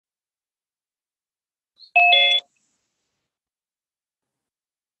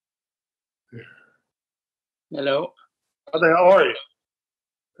Hello. How the hell are you?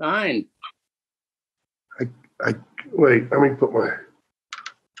 Fine. I wait. Let me put my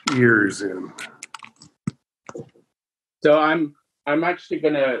ears in. So I'm actually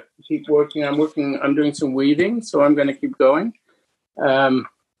gonna keep working. I'm doing some weaving, so I'm gonna keep going. But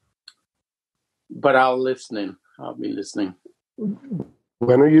I'll be listening.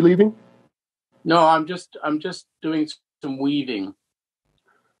 When are you leaving? No, I'm just doing some weaving.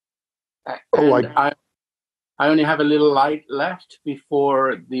 Oh, I only have a little light left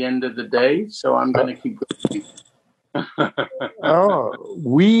before the end of the day, so I'm gonna keep going.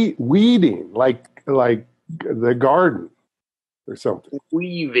 Weeding, like the garden or something.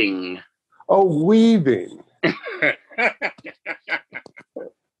 Weaving. Oh, weaving.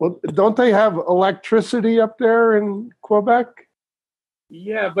 Well, don't they have electricity up there in Quebec?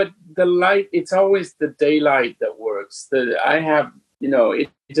 Yeah, but the light, it's always the daylight that works. It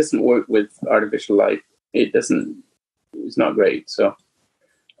doesn't work with artificial light. It's not great, so.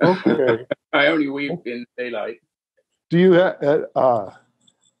 Okay. I only weave in daylight. Do you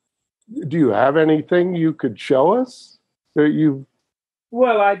have anything you could show us that you?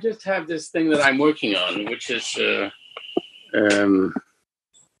 Well, I just have this thing that I'm working on, which is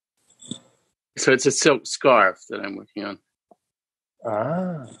so it's a silk scarf that I'm working on.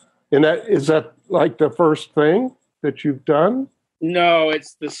 And is that like the first thing that you've done? No,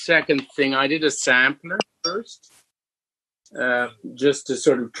 it's the second thing. I did a sampler first, just to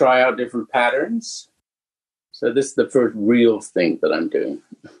sort of try out different patterns. So this is the first real thing that I'm doing.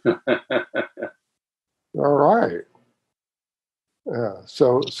 All right. Yeah.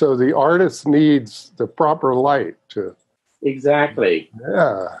 So the artist needs the proper light to. Exactly.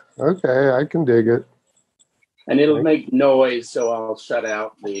 Yeah. Okay, I can dig it. And it'll make noise, so I'll shut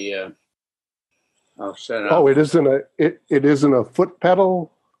out the. Oh, it isn't a foot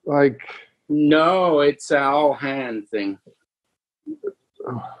pedal, like. No, it's an all hand thing.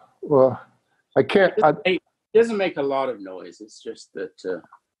 Well, I can't. It doesn't make a lot of noise. It's just that.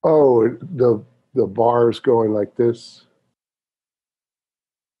 The bar's going like this.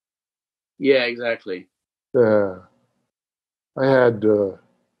 Yeah, exactly. Yeah, I had.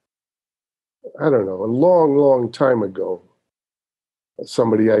 I don't know, a long, long time ago.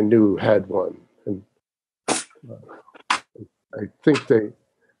 Somebody I knew had one, and I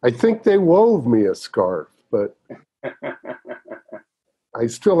think they wove me a scarf, but I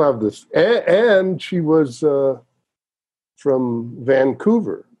still have this. And she was from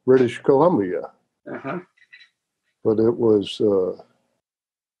Vancouver, British Columbia. Uh-huh. But it was so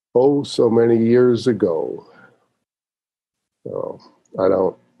many years ago. So I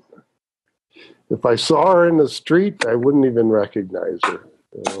don't. If I saw her in the street, I wouldn't even recognize her.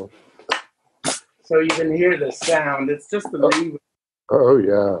 So you can hear the sound. It's just the lever. Oh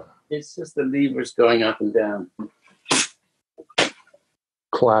yeah. It's just the levers going up and down.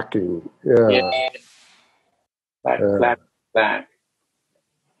 Clacking. Yeah. Clack, clack.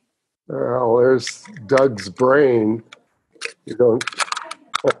 Well, there's Doug's brain. You don't.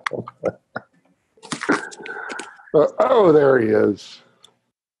 Oh, there he is.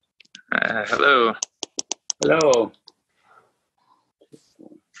 Hello. Hello.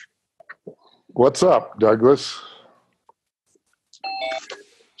 What's up, Douglas?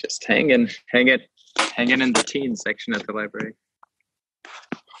 Just hanging in the teen section at the library.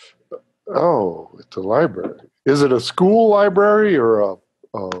 Oh, at the library. Is it a school library or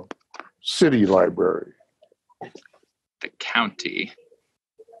a city library? The county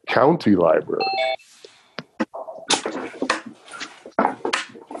library.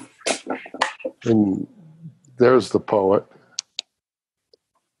 And there's the poet.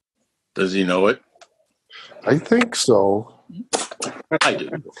 Does he know it? I think so. I do.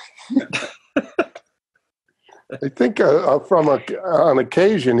 I think on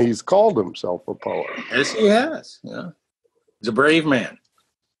occasion he's called himself a poet. Yes, he has. Yeah, he's a brave man.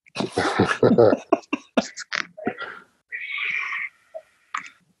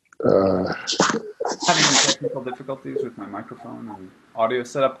 Having technical difficulties with my microphone and audio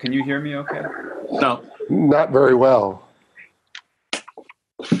setup. Can you hear me okay? No. Not very well.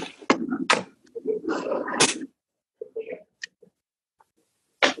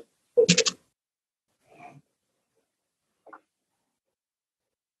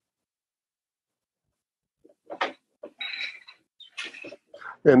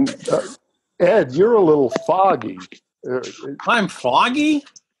 And Ed, you're a little foggy. I'm foggy?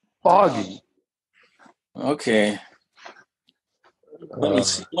 Foggy. Okay.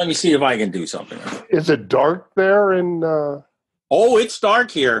 Let me see if I can do something. Is it dark there in Oh, it's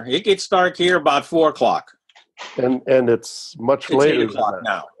dark here. It gets dark here about 4 o'clock. And it's much It's later 8 o'clock than that.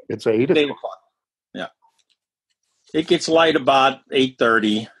 now. It's 8 It's 8 o'clock. o'clock. Yeah. It gets light about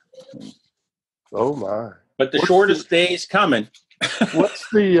 8:30. Oh my! But the shortest day is coming. What's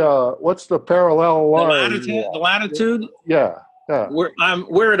the parallel line? The latitude? Yeah.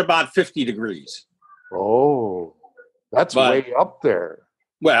 We're at about 50 degrees. Oh, that's way up there.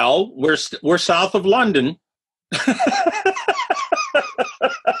 Well, we're south of London.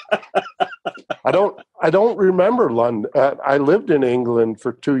 I don't remember London. I lived in England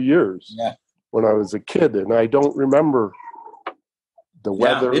for 2 years when I was a kid, and I don't remember the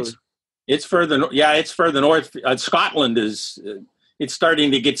weather. It's further. It's further north. Scotland is. It's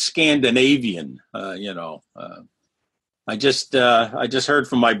starting to get Scandinavian. I just heard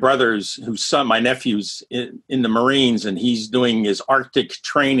from my brother's my nephew's in the Marines, and he's doing his Arctic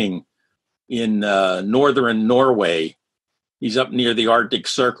training in northern Norway. He's up near the Arctic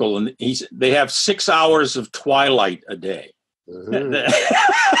Circle, and they have 6 hours of twilight a day.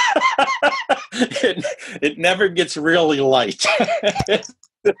 It never gets really light.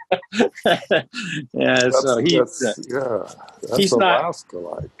 He's not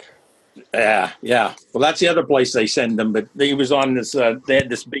Alaska-like. Yeah. Well, that's the other place they send them. But he was on this. They had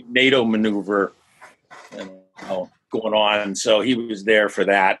this big NATO maneuver, going on, so he was there for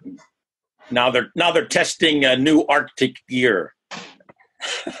that. Now they're testing a new Arctic gear.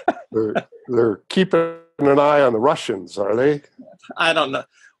 They're keeping an eye on the Russians, are they? I don't know.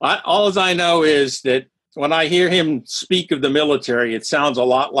 All I know is that when I hear him speak of the military, it sounds a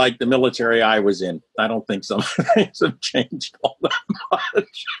lot like the military I was in. I don't think some things have changed all that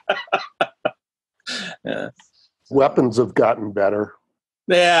much. Weapons have gotten better.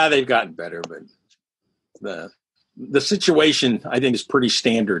 Yeah, they've gotten better, but the situation I think is pretty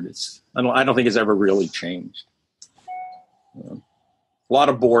standard. I don't think it's ever really changed. A lot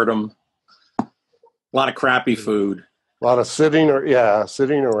of boredom, a lot of crappy food, a lot of sitting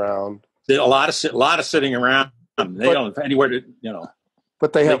around. A lot of sitting around. They don't have anywhere to,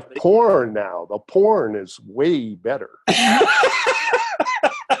 But they have porn now. The porn is way better.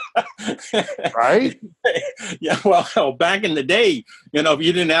 Right? Yeah, well, back in the day, if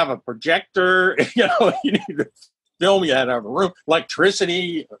you didn't have a projector, you needed to film, you had to have a room,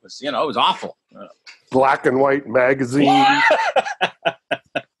 electricity, it was awful. Black and white magazine.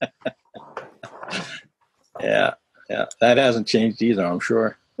 Yeah, that hasn't changed either, I'm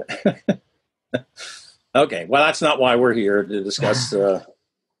sure. Okay, well, that's not why we're here to discuss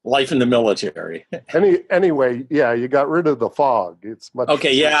life in the military. Anyway, you got rid of the fog. It's much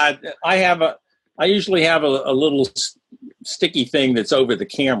okay. Yeah, I usually have a little sticky thing that's over the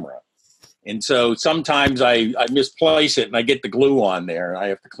camera, and so sometimes I misplace it and I get the glue on there, and I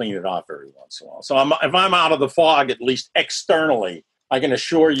have to clean it off every once in a while. So if I'm out of the fog, at least externally, I can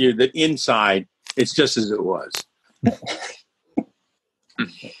assure you that inside it's just as it was.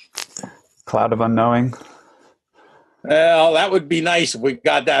 Cloud of unknowing. Well, that would be nice if we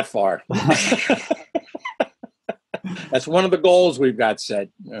got that far. That's one of the goals we've got set.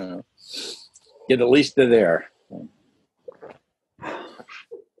 Get at least to there.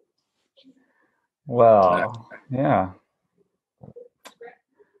 Well, yeah.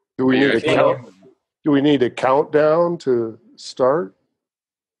 Do we need a countdown to start?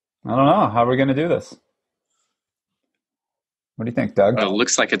 I don't know. How are we going to do this? What do you think, Doug? Well, it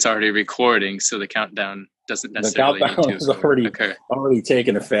looks like it's already recording, so the countdown doesn't necessarily need to is already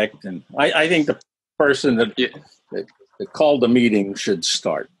taken effect. And I think the person that called the meeting should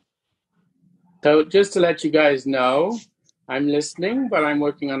start. So just to let you guys know, I'm listening, but I'm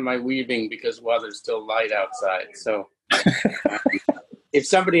working on my weaving because there's still light outside. So if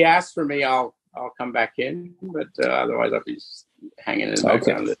somebody asks for me, I'll come back in, but otherwise I'll be hanging in the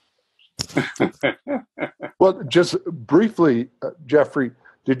background. Well, just briefly, Geoffrey,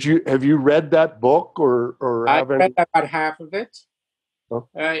 have you read that book or I read about half of it. Oh,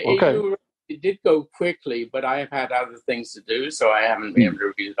 okay. It did go quickly, but I have had other things to do, so I haven't been able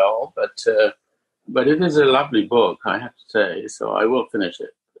to read it all. But it is a lovely book, I have to say. So I will finish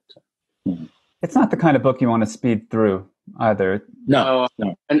it. It's not the kind of book you want to speed through either. No.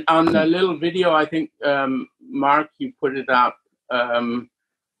 And on the little video, I think Mark, you put it out.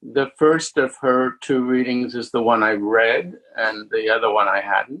 The first of her two readings is the one I read, and the other one I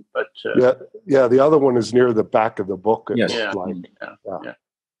hadn't. But the other one is near the back of the book. Yes. Yeah.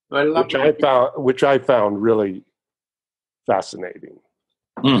 Well, which I found really fascinating.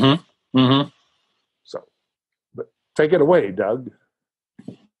 Mm-hmm. Mm-hmm. So, but take it away, Doug.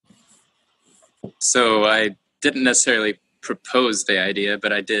 So I didn't necessarily propose the idea,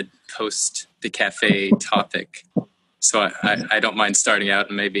 but I did post the Café topic So I don't mind starting out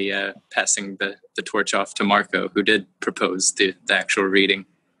and maybe passing the torch off to Marco, who did propose the actual reading.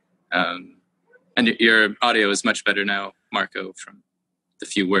 And your audio is much better now, Marco, from the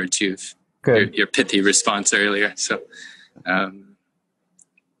few words your pithy response earlier. So,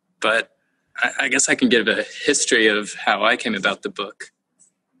 but I guess I can give a history of how I came about the book,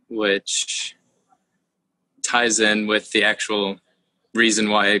 which ties in with the actual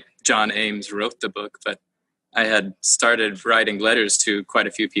reason why John Ames wrote the book. But I had started writing letters to quite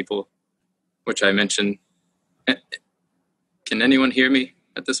a few people, which I mentioned. Can anyone hear me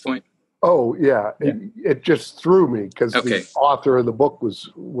at this point? Oh, yeah. It just threw me because Okay. the author of the book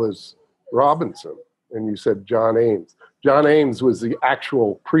was Robinson, and you said John Ames. John Ames was the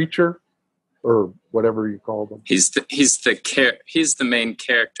actual preacher, or whatever you call them. He's the main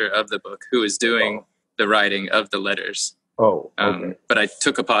character of the book who is doing the writing of the letters. Oh, okay. But I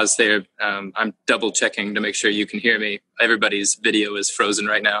took a pause there. I'm double checking to make sure you can hear me. Everybody's video is frozen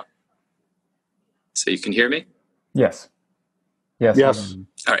right now. So you can hear me? Yes. Yes.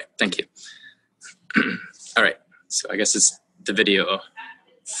 All right. Thank you. All right. So I guess it's the video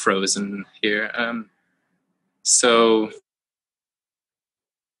frozen here. So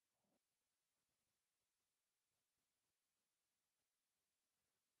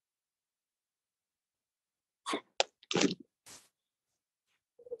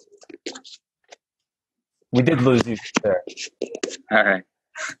We did lose you there. all right.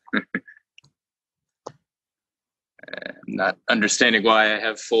 I'm not understanding why I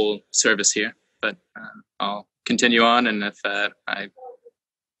have full service here, but I'll continue on. And if I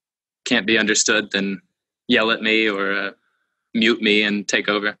can't be understood, then yell at me or mute me and take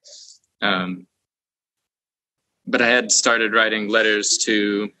over. But I had started writing letters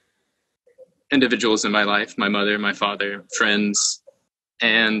to individuals in my life, my mother, my father, friends,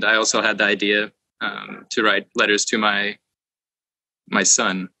 and I also had the idea to write letters to my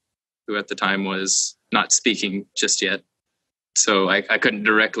son, who at the time was not speaking just yet. So I couldn't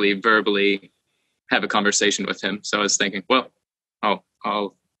directly verbally have a conversation with him. So I was thinking, well,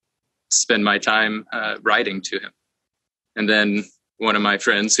 I'll spend my time writing to him. And then one of my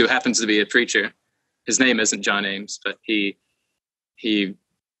friends, who happens to be a preacher, his name isn't John Ames, but he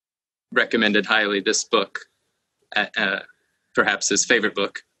recommended highly this book, perhaps his favorite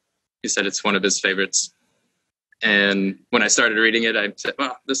book. He said it's one of his favorites. And when I started reading it, I said,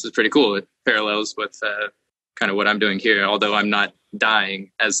 well, this is pretty cool. It parallels with kind of what I'm doing here, although I'm not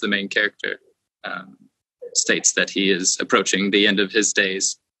dying as the main character. States that he is approaching the end of his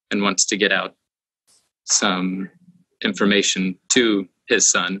days and wants to get out some information to his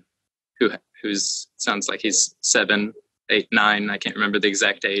son, who's sounds like he's 7, 8, 9. I can't remember the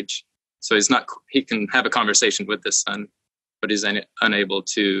exact age. So he can have a conversation with his son, but he's unable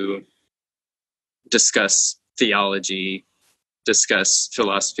to discuss theology, discuss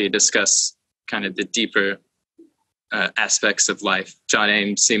philosophy, discuss kind of the deeper aspects of life. John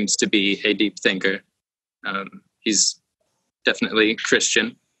Ames seems to be a deep thinker. He's definitely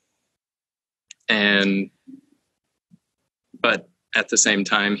Christian, but at the same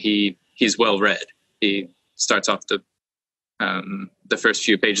time, he's well read. He starts off the first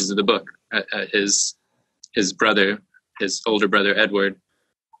few pages of the book. His older brother Edward,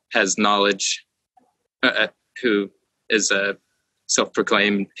 has knowledge. Who is a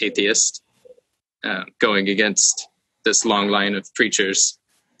self-proclaimed atheist, going against this long line of preachers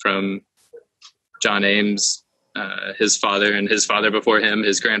from John Ames, his father, and his father before him,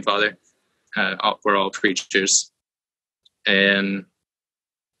 his grandfather, were all preachers. And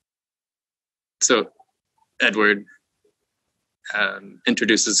so Edward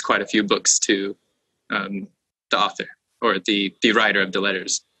introduces quite a few books to the author, or the writer of the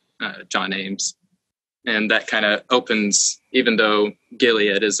letters, John Ames. And that kind of opens, even though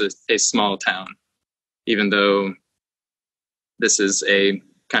Gilead is a small town, even though this is a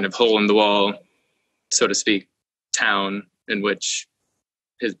kind of hole-in-the-wall, so to speak, town in which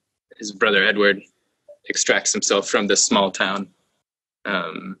his brother Edward extracts himself from this small town.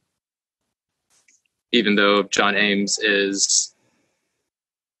 Even though John Ames is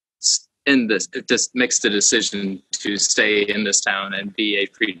in this, it just makes the decision to stay in this town and be a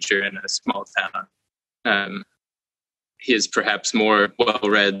preacher in a small town. He is perhaps more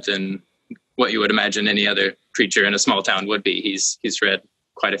well-read than what you would imagine any other preacher in a small town would be. He's read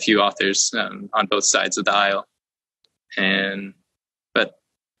quite a few authors on both sides of the aisle, but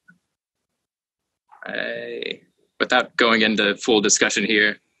without going into full discussion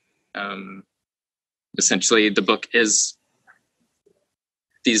here, essentially the book is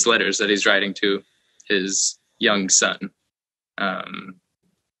these letters that he's writing to his young son,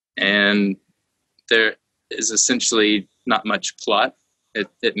 and is essentially not much plot.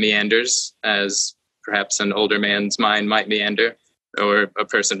 It meanders as perhaps an older man's mind might meander, or a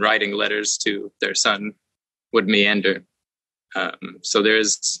person writing letters to their son would meander. So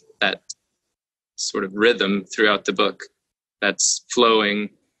there's that sort of rhythm throughout the book that's flowing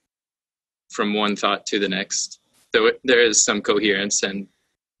from one thought to the next. Though there is some coherence, and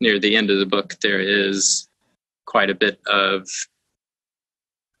near the end of the book, there is quite a bit of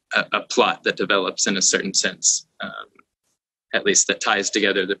a plot that develops in a certain sense, at least that ties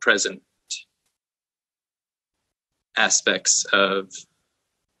together the present aspects of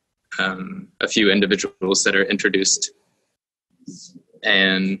a few individuals that are introduced,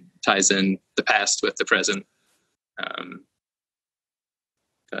 and ties in the past with the present.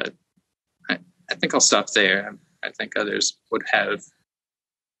 But I think I'll stop there. I think others would have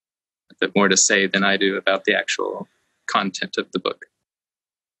a bit more to say than I do about the actual content of the book.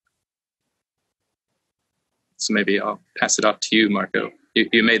 So maybe I'll pass it off to you, Marco.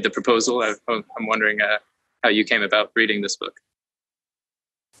 You made the proposal. I'm wondering how you came about reading this book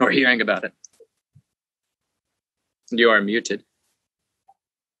or hearing about it. You are muted.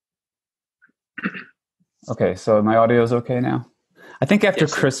 Okay, so my audio is okay now? I think after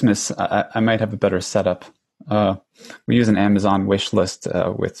Yes. Christmas, I might have a better setup. We use an Amazon wish list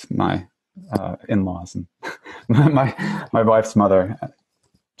with my in-laws, and my wife's mother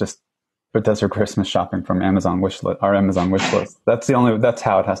just does her Christmas shopping from our Amazon wish list. That's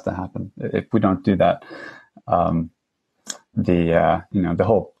how it has to happen. If we don't do that, the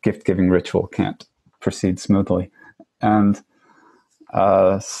whole gift-giving ritual can't proceed smoothly. And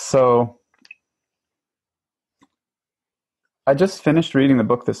so I just finished reading the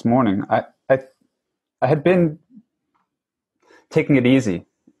book this morning. I had been taking it easy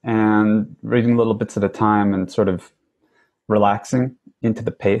and reading little bits at a time and sort of relaxing into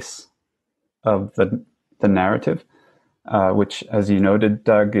the pace of the narrative, which, as you noted,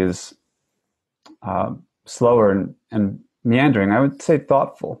 Doug, is slower and meandering. I would say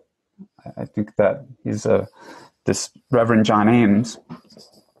thoughtful. I think that this Reverend John Ames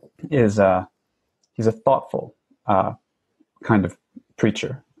he's a thoughtful kind of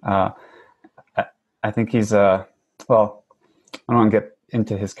preacher. I think he's I don't want to get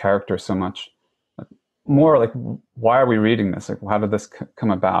into his character so much. More like, why are we reading this? Like, how did this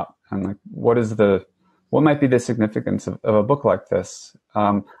come about? And like, what might be the significance of a book like this?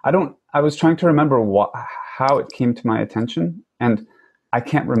 I was trying to remember how it came to my attention, and I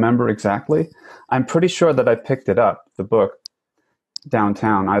can't remember exactly. I'm pretty sure that I picked it up, the book,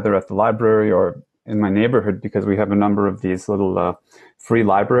 downtown, either at the library or in my neighborhood, because we have a number of these little free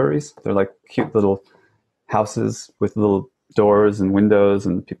libraries. They're like cute little houses with little doors and windows,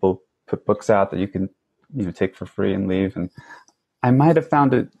 and people put books out that you can take for free and leave. And I might have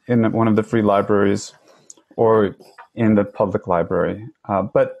found it in one of the free libraries or in the public library.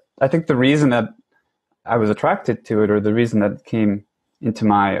 But I think the reason that I was attracted to it, or the reason that it came into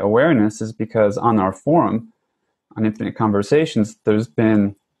my awareness, is because on our forum, on Infinite Conversations, there's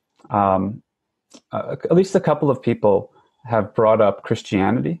been at least a couple of people have brought up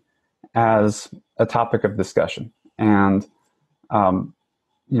Christianity as a topic of discussion. And,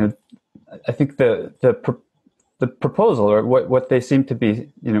 I think the proposal, or what they seem to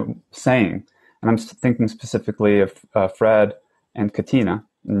be, saying, and I'm thinking specifically of Fred and Katina,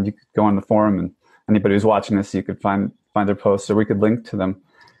 and you could go on the forum, and anybody who's watching this, you could find their posts, or we could link to them.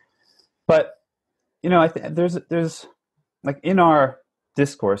 But, there's like, in our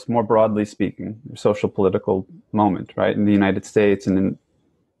discourse, more broadly speaking, social political moment, right, in the United States, and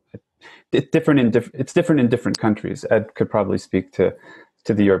it's different in different countries. Ed could probably speak to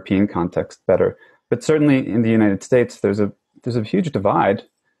the European context better, but certainly in the United States, there's a huge divide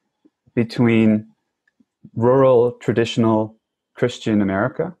between rural, traditional Christian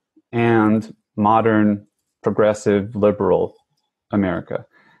America and modern, progressive, liberal America.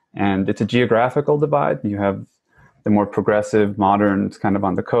 And it's a geographical divide. You have the more progressive, modern, kind of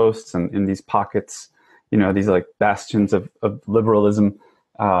on the coasts and in these pockets, these like bastions of liberalism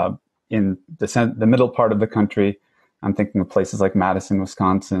in the middle part of the country. I'm thinking of places like Madison,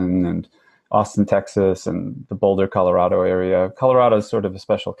 Wisconsin, and Austin, Texas, and the Boulder, Colorado area. Colorado is sort of a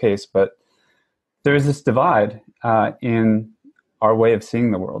special case, but there is this divide in our way of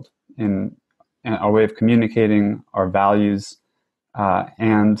seeing the world, in our way of communicating, our values,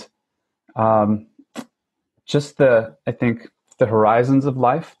 and just I think the horizons of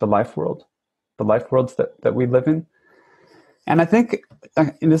life, the life worlds that we live in. And I think,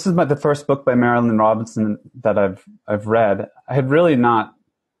 and this is the first book by Marilynne Robinson that I've read.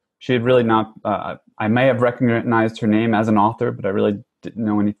 She had really not, I may have recognized her name as an author, but I really didn't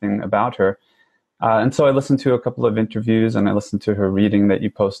know anything about her. And so I listened to a couple of interviews, and I listened to her reading that you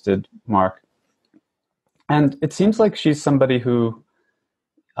posted, Mark. And it seems like she's somebody who,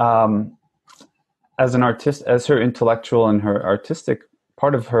 as an artist, as her intellectual and her artistic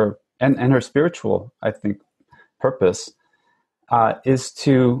part of her, and her spiritual, I think, purpose, is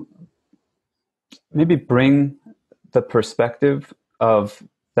to maybe bring the perspective of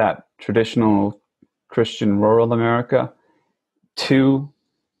that traditional Christian rural America to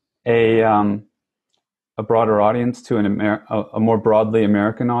a broader audience, to a more broadly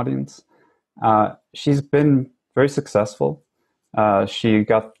American audience. She's been very successful. She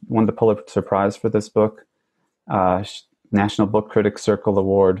won the Pulitzer Prize for this book, National Book Critics Circle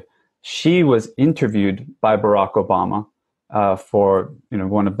Award. She was interviewed by Barack Obama for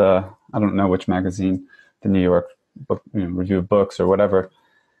one of the, I don't know which magazine, the New York Book, Review of Books or whatever.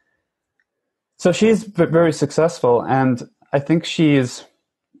 So she's very successful, and I think she is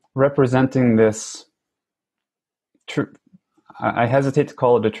representing this. I hesitate to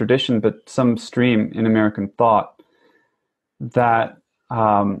call it a tradition, but some stream in American thought that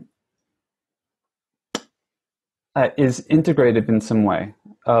is integrated in some way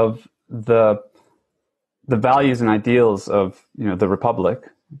of the values and ideals of the Republic,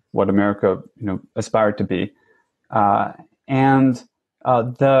 what America aspired to be, and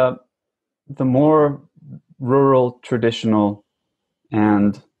the more rural, traditional,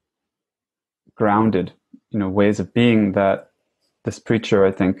 and grounded ways of being that this preacher,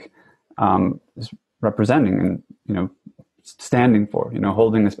 I think, is representing and standing for,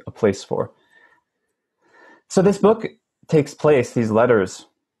 holding a place for. So this book takes place, these letters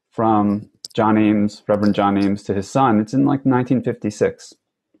from John Ames, Reverend John Ames, to his son. It's in like 1956.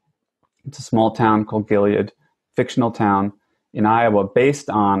 It's a small town called Gilead, fictional town in Iowa, based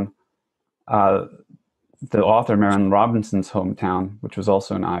on the author Marilynne Robinson's hometown, which was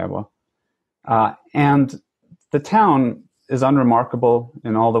also in Iowa. And the town is unremarkable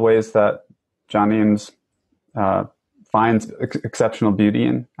in all the ways that John Ames finds exceptional beauty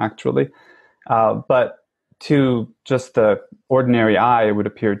in, actually. But to just the ordinary eye, it would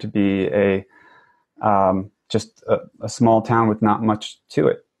appear to be just a small town with not much to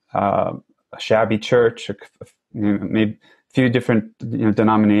it. A shabby church, maybe a few different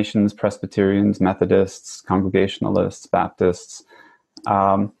denominations: Presbyterians, Methodists, Congregationalists, Baptists.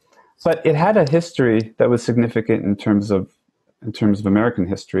 But it had a history that was significant in terms of American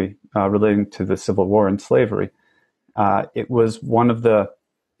history relating to the Civil War and slavery. It was one of the,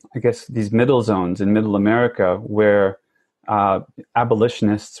 I guess, these middle zones in Middle America where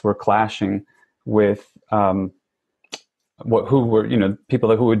abolitionists were clashing with who were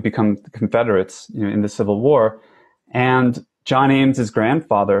people who would become Confederates in the Civil War, and John Ames's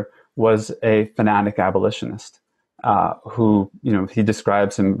grandfather was a fanatic abolitionist. Who he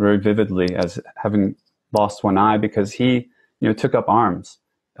describes him very vividly as having lost one eye because he took up arms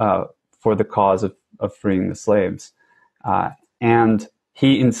for the cause of freeing the slaves, and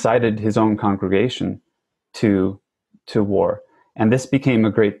he incited his own congregation to war, and this became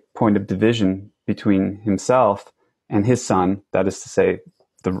a great point of division between himself and his son. That is to say,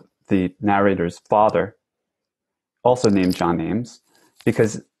 the narrator's father, also named John Ames,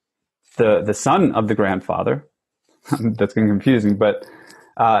 because the son of the grandfather. That's getting confusing, but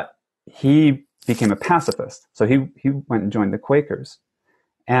he became a pacifist. So he went and joined the Quakers.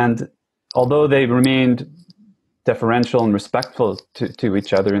 And although they remained deferential and respectful to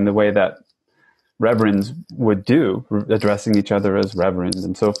each other in the way that reverends would do, addressing each other as reverends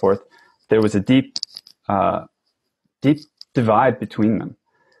and so forth, there was a deep divide between them.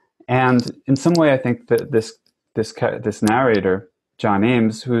 And in some way, I think that this narrator, John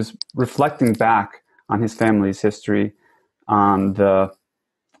Ames, who's reflecting back on his family's history, on the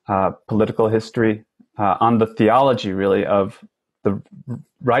political history, on the theology, really, of the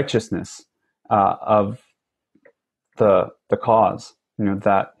righteousness of the cause,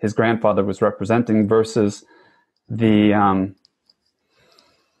 that his grandfather was representing, versus the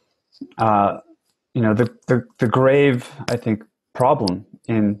grave, I think, problem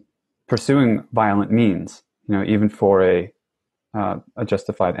in pursuing violent means, even for a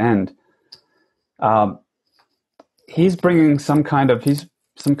justified end. He's bringing some kind of,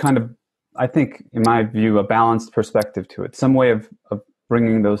 I think, in my view, a balanced perspective to it, some way of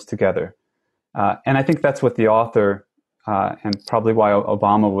bringing those together. And I think that's what the author, and probably why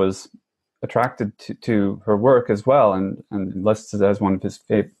Obama was attracted to her work as well, and listed as one of his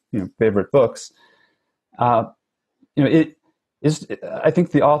favorite books. It is. I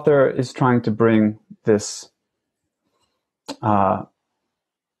think the author is trying to bring this.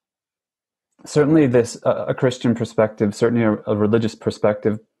 Certainly a Christian perspective, certainly a religious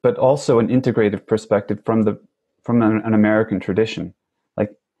perspective, but also an integrative perspective from an American tradition.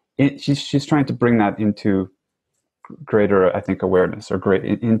 Like she's trying to bring that into greater, I think, awareness, or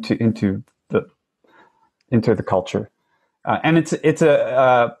into the culture. And it's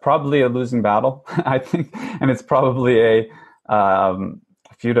a probably a losing battle, I think, and it's probably a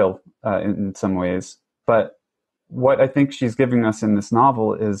futile in some ways. But what I think she's giving us in this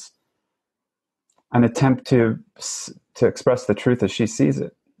novel is an attempt to express the truth as she sees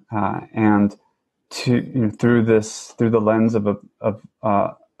it, and through the lens of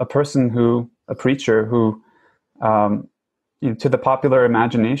a person a preacher who, to the popular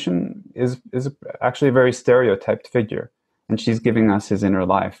imagination is actually a very stereotyped figure, and she's giving us his inner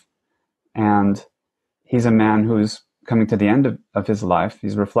life. And he's a man who's coming to the end of his life.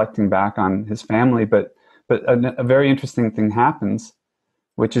 He's reflecting back on his family, but a very interesting thing happens,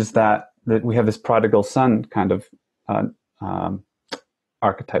 which is that we have this prodigal son kind of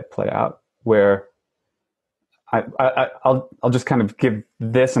archetype play out, where I'll just kind of give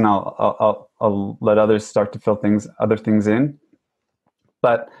this, and I'll let others start to fill other things in.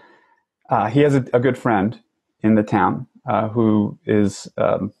 But he has a good friend in the town who is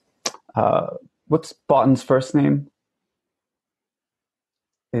what's Botton's first name?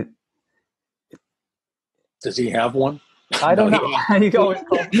 Does he have one? I don't know.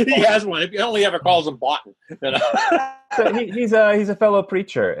 He has one. He only ever calls him Botton. So he's a fellow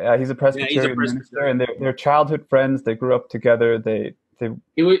preacher. He's a Presbyterian minister, and they're childhood friends. They grew up together.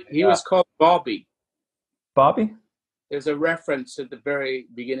 He was called Bobby. Bobby? There's a reference at the very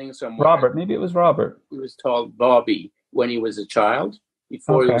beginning somewhere. Robert. Maybe it was Robert. He was called Bobby when he was a child,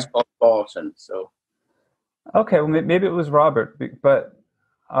 before he was called Barton. So. Okay, well, maybe it was Robert, but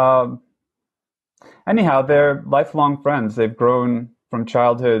anyhow, they're lifelong friends. They've grown from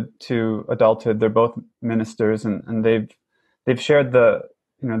childhood to adulthood. They're both ministers, and they've shared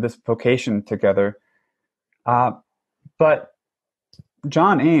this vocation together. But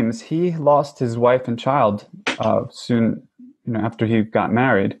John Ames, he lost his wife and child soon, after he got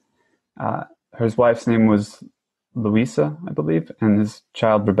married. His wife's name was Louisa, I believe, and his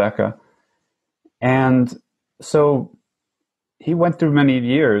child Rebecca. And so he went through many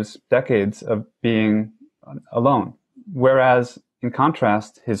years, decades of being alone. Whereas, in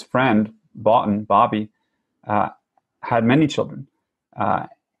contrast, his friend Bobby, had many children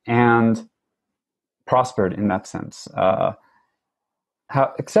and prospered in that sense.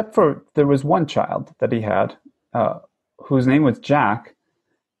 Except for there was one child that he had, whose name was Jack,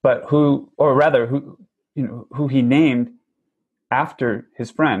 but who he named after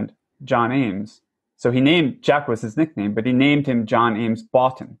his friend John Ames. So Jack was his nickname, but he named him John Ames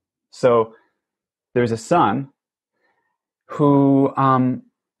Botton. So there's a son who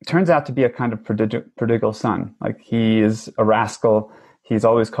turns out to be a kind of prodigal son. Like, he is a rascal. He's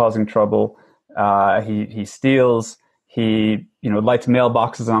always causing trouble. He steals. He lights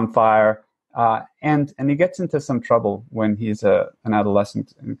mailboxes on fire. And he gets into some trouble when he's an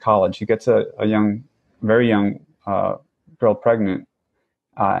adolescent in college. He gets a very young girl pregnant,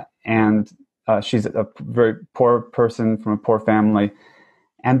 and she's a very poor person from a poor family.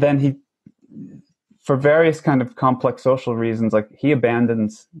 And then he, for various kind of complex social reasons, like, he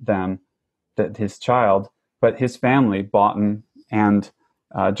abandons his child, but his family, Botton and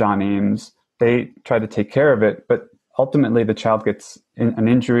John Ames, they try to take care of it, but ultimately the child gets an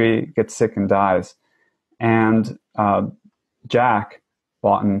injury, gets sick, and dies. And Jack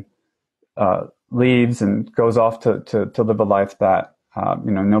Botton leaves and goes off to live a life that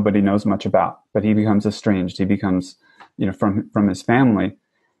nobody knows much about. But he becomes estranged. He becomes from his family.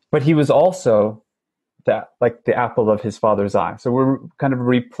 But he was also the apple of his father's eye. So we're kind of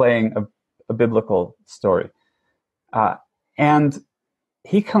replaying a biblical story. And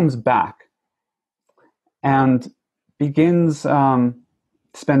he comes back and begins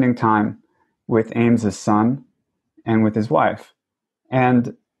spending time with Ames's son and with his wife.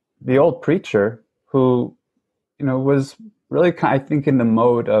 And the old preacher, who was really, I think, in the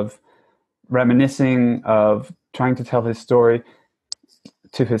mode of reminiscing, of trying to tell his story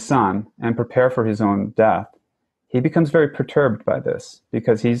to his son and prepare for his own death, he becomes very perturbed by this,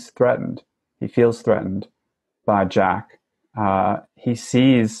 because he's threatened. He feels threatened by Jack. He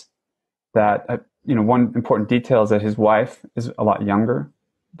sees that one important detail is that his wife is a lot younger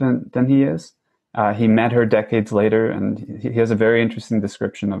than he is. He met her decades later, and he has a very interesting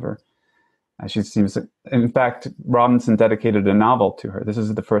description of her. She seems, in fact, Robinson dedicated a novel to her. This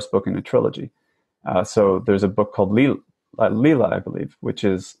is the first book in a trilogy. So there's a book called Leela, I believe, which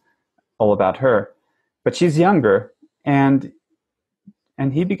is all about her. But she's younger, and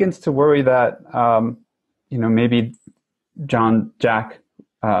he begins to worry that maybe Jack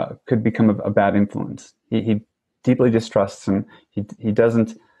could become a bad influence. He deeply distrusts him. He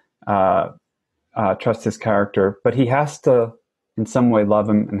doesn't trust his character, but he has to in some way love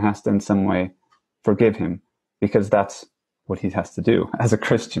him and has to in some way forgive him, because that's what he has to do as a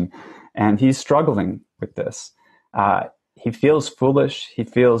Christian. And he's struggling with this. He feels foolish. He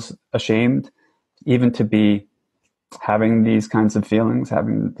feels ashamed even to be having these kinds of feelings,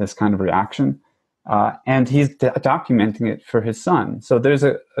 having this kind of reaction. And he's documenting it for his son. So there's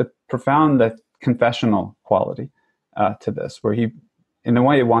a profound confessional quality to this, where he, in a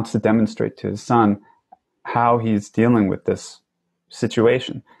way, wants to demonstrate to his son how he's dealing with this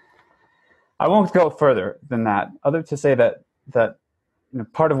situation. I won't go further than that, other to say that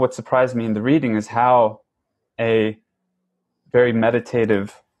part of what surprised me in the reading is how a very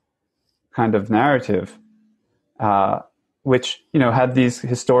meditative kind of narrative, which had these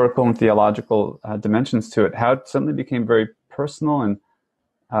historical and theological dimensions to it, how it suddenly became very personal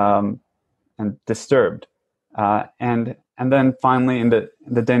and disturbed. And then finally, in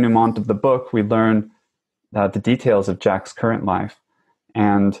the denouement of the book, we learn the details of Jack's current life,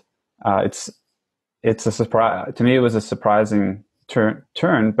 and it's a surprise to me. It was a surprising turn,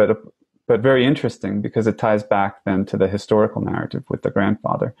 but very interesting, because it ties back then to the historical narrative with the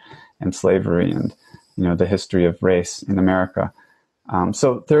grandfather and slavery and the history of race in America.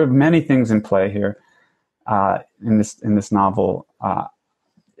 So there are many things in play here in this novel.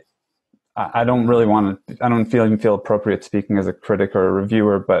 I don't really want to. I don't even feel appropriate speaking as a critic or a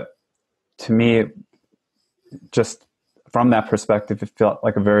reviewer, but to me, just from that perspective, it felt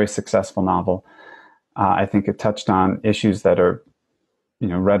like a very successful novel. I think it touched on issues that are,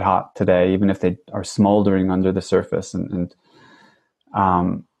 red hot today, even if they are smoldering under the surface, and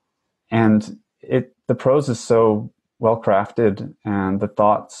the prose is so well crafted, and the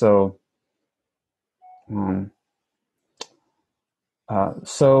thought so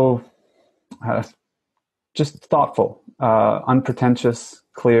just thoughtful, unpretentious,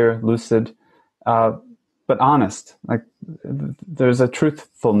 clear, lucid, but honest. Like there's a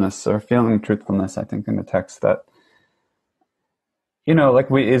truthfulness or feeling of truthfulness, I think, in the text that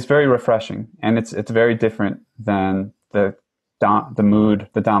is very refreshing, and it's very different than the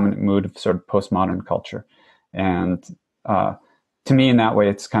dominant mood of sort of postmodern culture. And to me, in that way,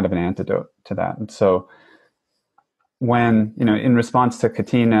 it's kind of an antidote to that. And so when, in response to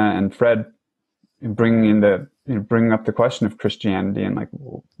Katina and Fred bringing up the question of Christianity and like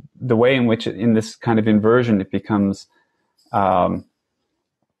the way in which in this kind of inversion, it becomes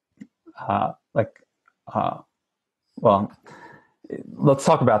let's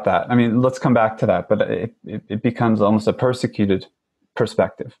talk about that. I mean, let's come back to that, but it becomes almost a persecuted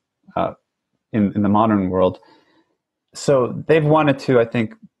perspective in the modern world. So they've wanted to, I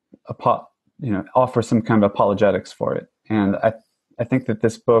think, offer some kind of apologetics for it. And I think that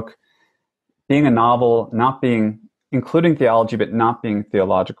this book, being a novel, not being, including theology, but not being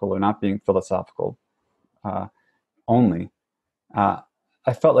theological or not being philosophical only, I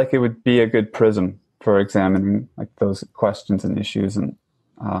felt like it would be a good prism for examining like those questions and issues, and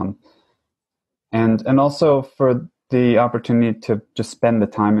also for the opportunity to just spend the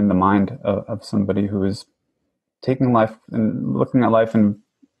time in the mind of somebody who is taking life and looking at life in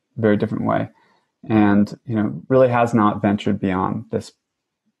a very different way, and really has not ventured beyond this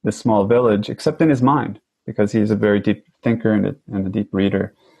small village, except in his mind, because he's a very deep thinker and a deep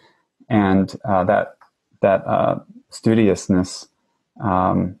reader, and that studiousness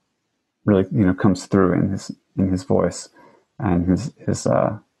really comes through in his voice and his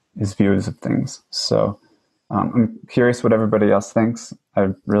views of things. So I'm curious what everybody else thinks. I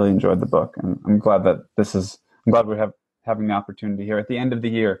really enjoyed the book, and I'm glad that I'm glad we're having the opportunity here at the end of the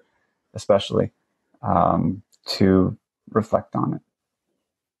year, especially, to reflect on it.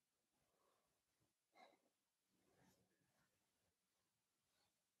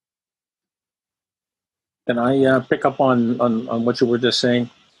 Can I pick up on what you were just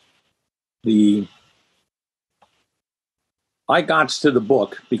saying? I got to the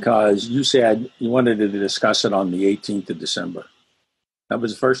book because you said you wanted to discuss it on the 18th of December. That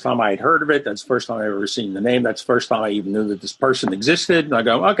was the first time I had heard of it. That's the first time I ever seen the name. That's the first time I even knew that this person existed. And I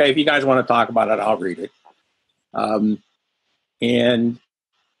go, okay, if you guys want to talk about it, I'll read it. And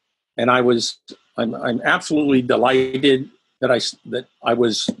I'm absolutely delighted that I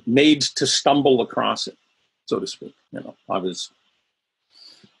was made to stumble across it, so to speak.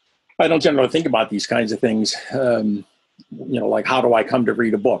 I don't generally think about these kinds of things. Like how do I come to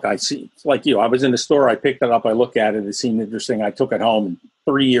read a book? I see, like you, I was in the store, I picked it up, I looked at it, it seemed interesting, I took it home, and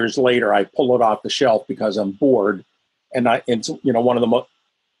 3 years later, I pull it off the shelf because I'm bored. And it's one of the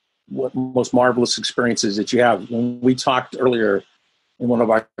most marvelous experiences that you have. When we talked earlier in one of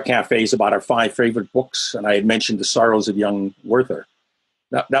our cafes about our 5 favorite books, and I had mentioned The Sorrows of Young Werther.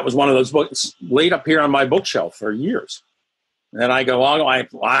 That was one of those books laid up here on my bookshelf for years. And then I go, oh,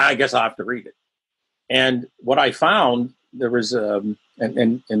 I guess I have to read it. And what I found, there was, I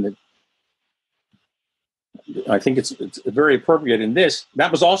think it's very appropriate in this,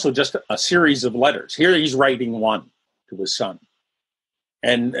 that was also just a series of letters. Here he's writing one to his son.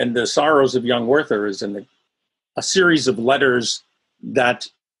 And The Sorrows of Young Werther is a series of letters that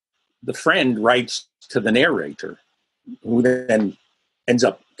the friend writes to the narrator, who then ends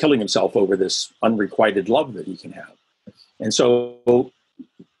up killing himself over this unrequited love that he can have. And so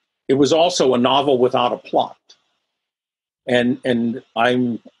it was also a novel without a plot. And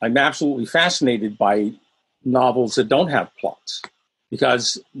I'm absolutely fascinated by novels that don't have plots,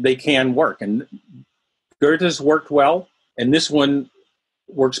 because they can work. And Goethe's worked well, and this one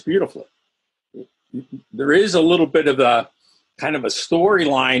works beautifully. There is a little bit of a kind of a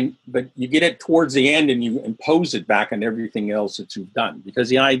storyline, but you get it towards the end and you impose it back on everything else that you've done. Because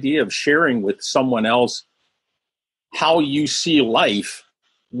the idea of sharing with someone else how you see life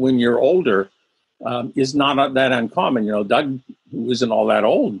when you're older is not that uncommon. You know, Doug, who isn't all that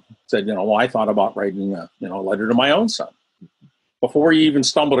old, said, well, I thought about writing a letter to my own son before he even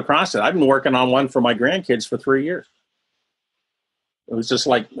stumbled across it. I've been working on one for my grandkids for 3 years. It was just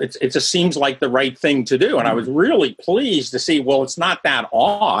like, it just seems like the right thing to do. And I was really pleased to see, well, it's not that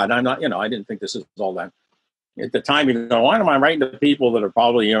odd. I'm not, I didn't think this is all that. At the time, you go, why am I writing to people that are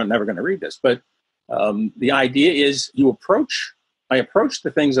probably never going to read this? But the idea is I approach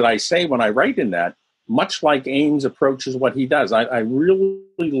the things that I say when I write in that, much like Ames approaches what he does. I really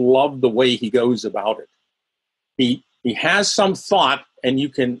love the way he goes about it. He has some thought, and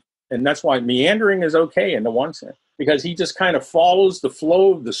that's why meandering is okay in the one sense, because he just kind of follows the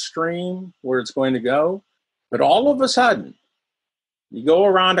flow of the stream where it's going to go. But all of a sudden, you go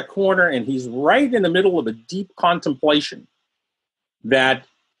around a corner and he's right in the middle of a deep contemplation that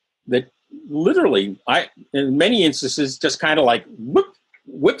literally, in many instances, just kind of like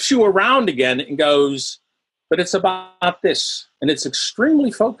whips you around again and goes, but it's about this. And it's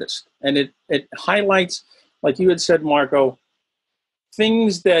extremely focused. And it highlights, like you had said, Marco,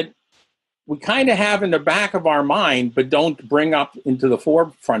 things that we kind of have in the back of our mind, but don't bring up into the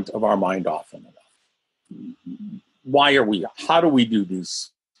forefront of our mind often enough. Why are we? How do we do these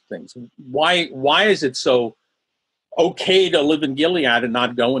things? Why is it so okay to live in Gilead and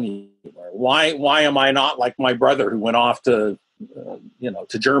not go anywhere? Why am I not like my brother who went off to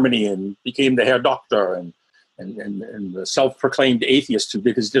to Germany and became the Herr Doctor and the self-proclaimed atheist who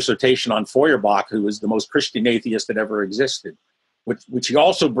did his dissertation on Feuerbach, who was the most Christian atheist that ever existed, which he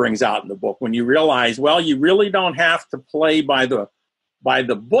also brings out in the book. When you realize, well, you really don't have to play by the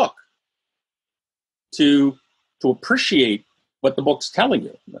book to appreciate what the book's telling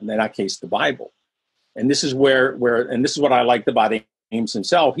you. In that case, the Bible. And this is and this is what I liked about Ames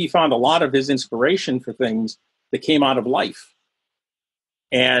himself. He found a lot of his inspiration for things that came out of life.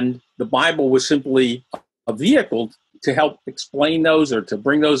 And the Bible was simply a vehicle to help explain those or to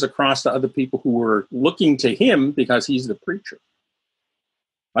bring those across to other people who were looking to him because he's the preacher.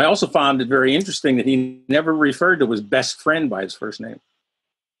 I also found it very interesting that he never referred to his best friend by his first name.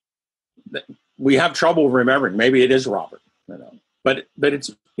 We have trouble remembering. Maybe it is Robert, but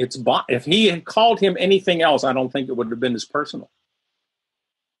it's if he had called him anything else, I don't think it would have been as personal,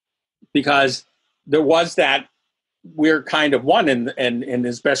 because there was that we're kind of one, and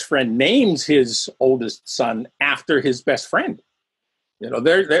his best friend names his oldest son after his best friend.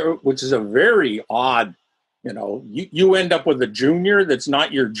 Which is a very odd. You end up with a junior that's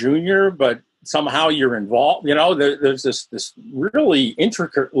not your junior, but somehow you're involved. There's this really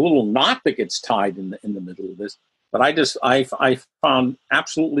intricate little knot that gets tied in the middle of this. But I found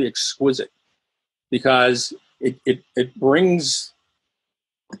absolutely exquisite, because it brings.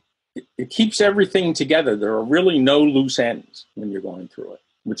 It keeps everything together. There are really no loose ends when you're going through it,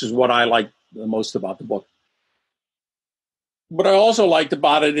 which is what I like the most about the book. What I also liked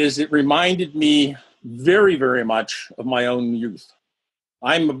about it is it reminded me very, very much of my own youth.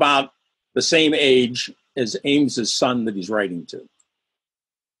 I'm about the same age as Ames's son that he's writing to.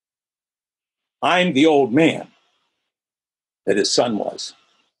 I'm the old man that his son was.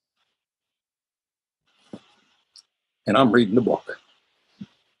 And I'm reading the book.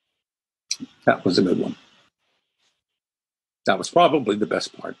 That was a good one. That was probably the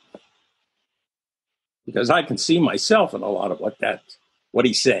best part, because I can see myself in a lot of what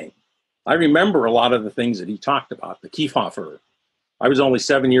he's saying. I remember a lot of the things that he talked about, the Kiefhofer. I was only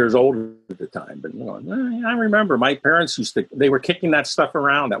 7 years old at the time, but I remember my parents they were kicking that stuff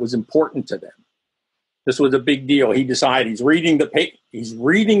around. That was important to them. This was a big deal. He decided he's reading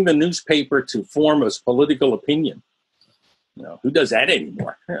the newspaper to form his political opinion. You know, who does that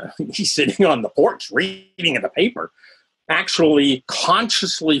anymore? He's sitting on the porch reading in the paper, actually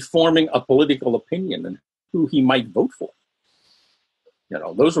consciously forming a political opinion and who he might vote for. You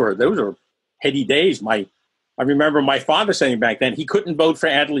know, those were heady days. I remember my father saying back then he couldn't vote for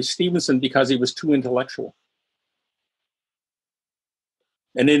Adlai Stevenson because he was too intellectual.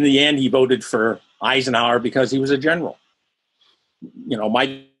 And in the end, he voted for Eisenhower because he was a general. You know,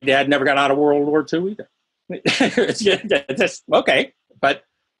 my dad never got out of World War II either. That's okay, but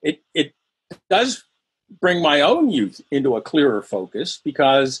it does bring my own youth into a clearer focus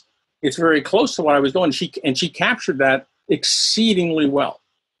because it's very close to what I was doing. She captured that exceedingly well.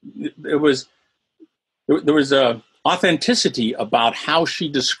 There was a authenticity about how she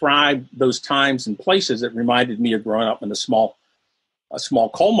described those times and places that reminded me of growing up in a small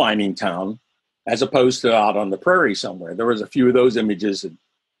coal mining town, as opposed to out on the prairie somewhere. There was a few of those images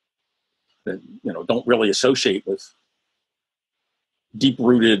that you know don't really associate with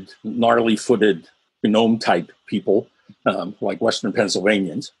deep-rooted, gnarly-footed, gnome-type people like Western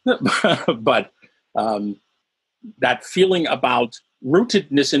Pennsylvanians. But that feeling about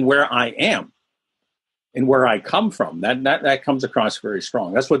rootedness in where I am and where I come from, that comes across very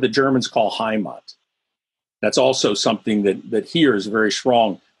strong. That's what the Germans call Heimat. That's also something that here is very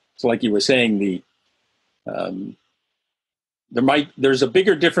strong. So like you were saying, there's a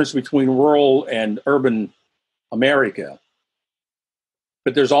bigger difference between rural and urban America,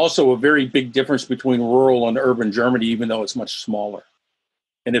 but there's also a very big difference between rural and urban Germany, even though it's much smaller.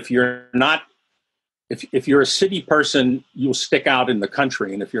 And if you're a city person, you'll stick out in the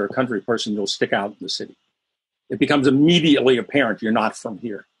country. And if you're a country person, you'll stick out in the city. It becomes immediately apparent you're not from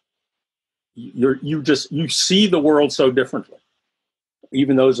here. You see the world so differently,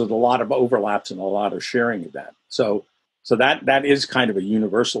 even though there's a lot of overlaps and a lot of sharing of that. So that is kind of a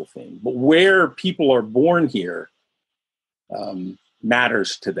universal thing. But where people are born here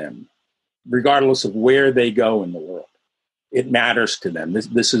matters to them, regardless of where they go in the world. It matters to them.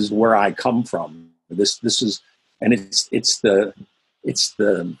 This is where I come from. This is, and it's the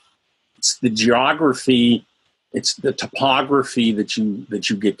geography, it's the topography that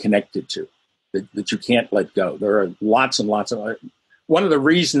you get connected to, that you can't let go. There are lots and lots of. One of the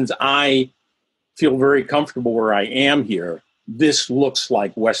reasons I feel very comfortable where I am here, this looks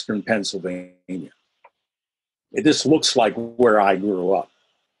like Western Pennsylvania. This looks like where I grew up,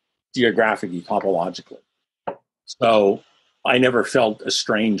 geographically, topologically. So I never felt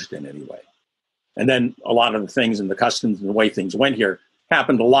estranged in any way. And then a lot of the things and the customs and the way things went here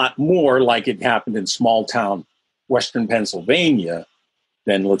happened a lot more like it happened in small town Western Pennsylvania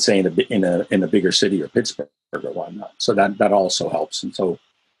than, let's say, in a bigger city or Pittsburgh or whatnot. So that also helps. And so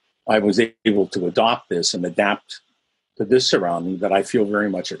I was able to adopt this and adapt to this surrounding that I feel very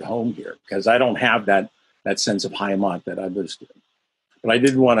much at home here because I don't have that sense of Heimat that others do. But I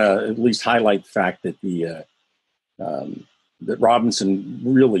did want to at least highlight the fact that that Robinson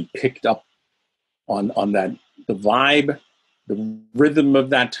really picked up on that, the vibe, the rhythm of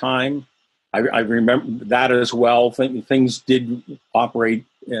that time. I remember that as well. Things did operate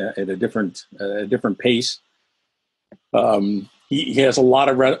at a different pace. He has a lot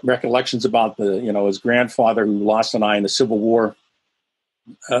of recollections about his grandfather who lost an eye in the Civil War.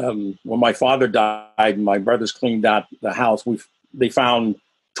 When my father died and my brothers cleaned out the house, they found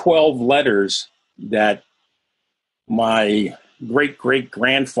 12 letters that my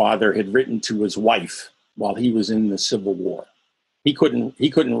great-great-grandfather had written to his wife while he was in the Civil War. He couldn't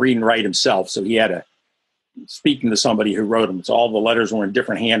read and write himself, so he had to speak to somebody who wrote them. So all the letters were in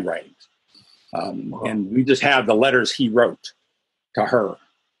different handwritings. And we just have the letters he wrote to her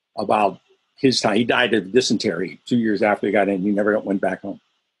about his time. He died of dysentery 2 years after he got in. He never went back home.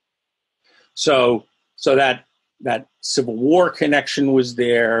 So that Civil War connection was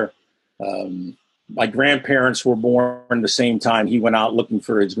there. My grandparents were born at the same time. He went out looking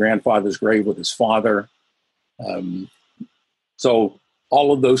for his grandfather's grave with his father. So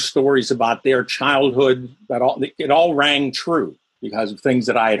all of those stories about their childhood, it all rang true because of things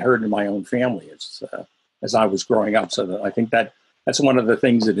that I had heard in my own family as I was growing up. So I think that's one of the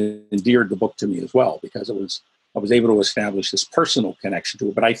things that endeared the book to me as well, because I was able to establish this personal connection to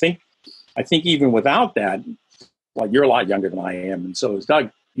it. But I think even without that, like you're a lot younger than I am, and so is Doug,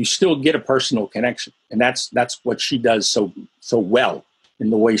 you still get a personal connection. And that's what she does so well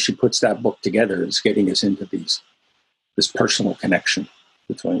in the way she puts that book together, is getting us into this personal connection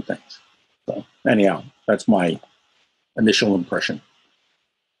between things. So anyhow, that's my initial impression.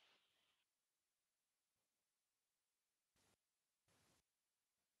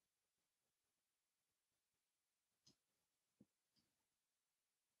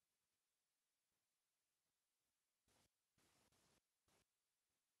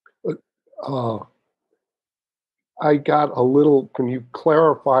 I got a little. Can you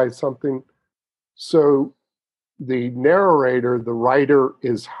clarify something? So the narrator, the writer,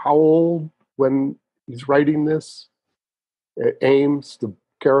 is how old when he's writing this? Ames, the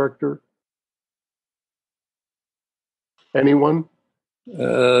character? Anyone?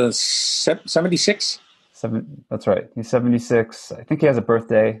 76. That's right. He's 76. I think he has a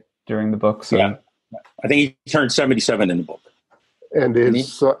birthday during the book. So Yeah. I think he turned 77 in the book. And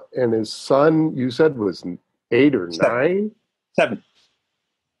his son, you said, was 8 or 9?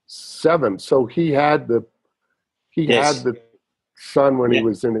 7. So he had the son when he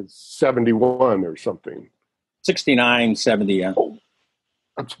was in his 71 or something. 69, 70. Yeah. Oh,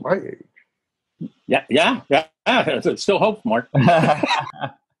 that's my age. Yeah. It's still hope, Mark.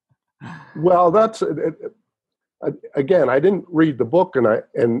 Well, that's again. I didn't read the book, and I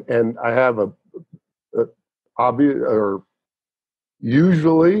have a obvious, or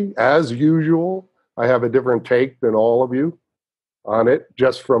usually, as usual, I have a different take than all of you on it,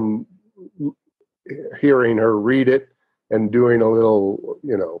 just from hearing her read it and doing a little,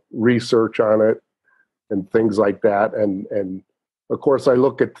 research on it and things like that. And of course, I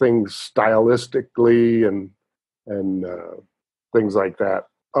look at things stylistically and things like that.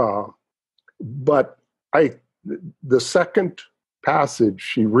 But the second passage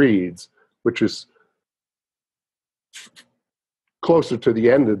she reads, which is closer to the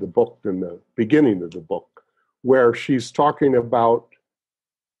end of the book than the beginning of the book, where she's talking about,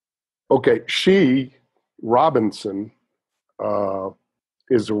 she, Robinson,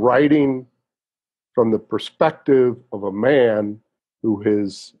 is writing from the perspective of a man who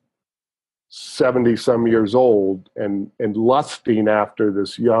is 70-some years old and lusting after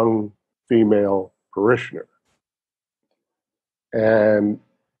this young female parishioner. And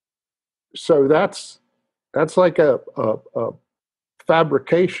so that's like a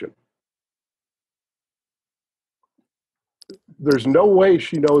fabrication. There's no way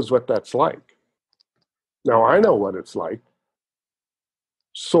she knows what that's like. Now, I know what it's like,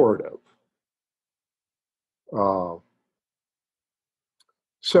 sort of.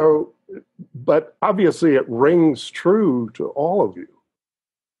 But obviously it rings true to all of you.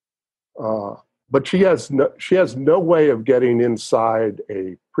 But she has no way of getting inside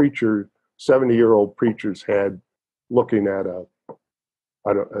a 70-year-old preacher's head, looking at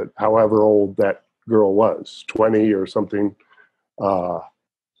however old that girl was, 20 or something,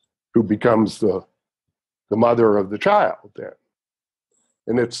 who becomes the mother of the child then.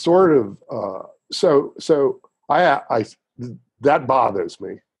 And it's sort of, so I that bothers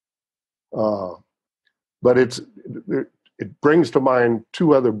me. But it brings to mind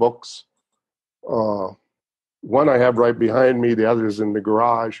 2 other books. One I have right behind me, the other's in the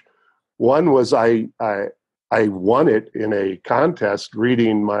garage. One was I won it in a contest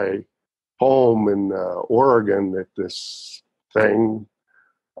reading my poem in Oregon at this thing.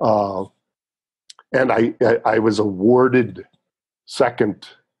 And I was awarded second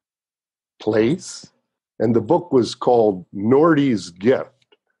place. And the book was called Nordy's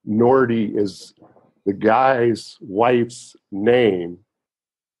Gift. Nordy is the guy's wife's name.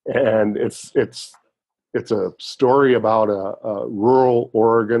 And it's a story about a rural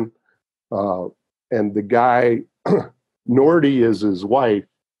Oregon. And the guy, Nordy is his wife,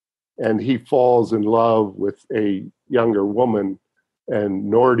 and he falls in love with a younger woman, and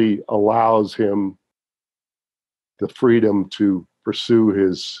Nordy allows him the freedom to pursue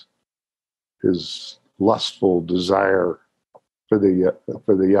his lustful desire for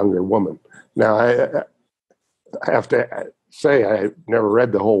the younger woman. Now, I have to say I never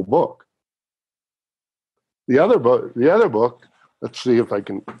read the whole book. The other book, let's see if I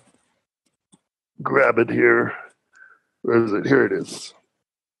can grab it here. Where is it? Here it is.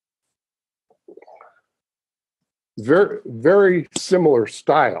 Very, very similar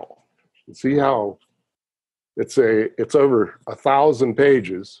style. See how it's over 1,000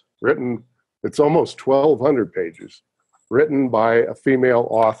 pages, written. It's almost 1,200 pages, written by a female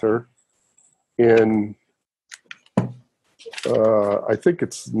author in, I think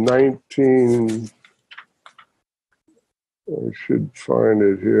it's 19. I should find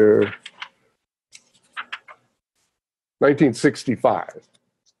it here. 1965.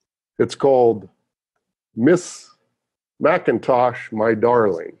 It's called Miss Mackintosh, My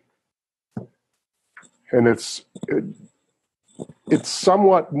Darling. And it's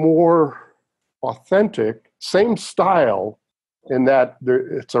somewhat more authentic, same style, in that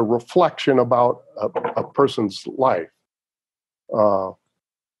it's a reflection about a person's life.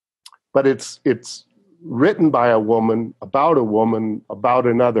 But it's written by a woman, about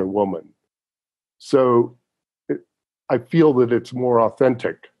another woman. So I feel that it's more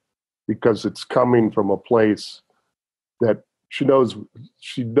authentic because it's coming from a place that she knows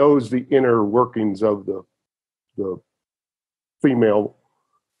the inner workings of the female.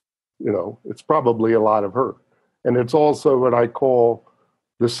 You know, it's probably a lot of her. And it's also what I call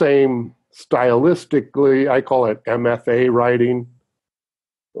the same stylistically, I call it MFA writing,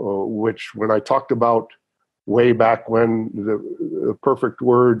 which when I talked about way back when, the perfect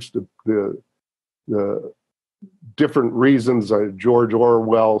words, the different reasons George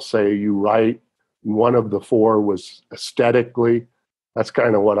Orwell say you write, one of the four was aesthetically. That's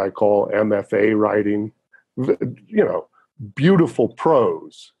kind of what I call MFA writing. You know, beautiful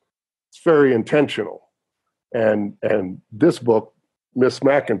prose. It's very intentional. And this book, Miss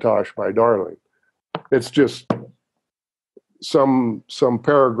McIntosh, my darling, it's just some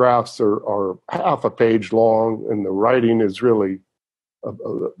paragraphs are half a page long, and the writing is really,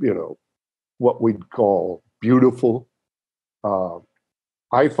 you know, what we'd call beautiful.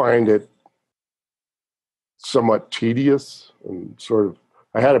 I find it somewhat tedious and sort of,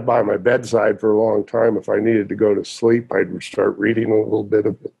 I had it by my bedside for a long time. If I needed to go to sleep, I'd start reading a little bit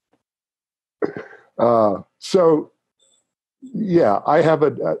of it. So yeah, I have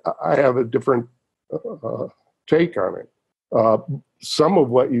a different take on it. Some of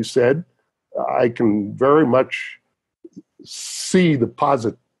what you said, I can very much see the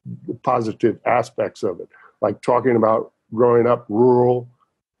positive aspects of it, like talking about growing up rural,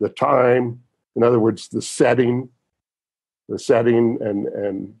 the time, in other words, the setting, and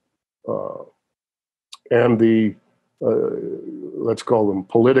the let's call them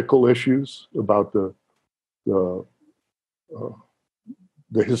political issues about the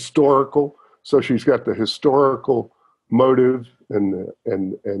historical. So she's got the historical motive and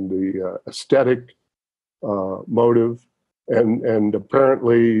the aesthetic motive, and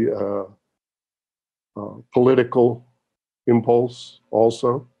apparently political impulse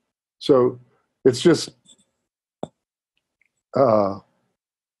also. So it's just a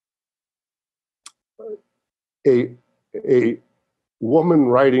woman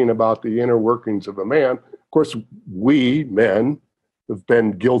writing about the inner workings of a man. Of course, we men have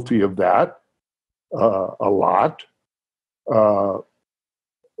been guilty of that a lot. You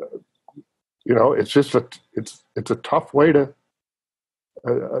know, it's just it's a tough way to.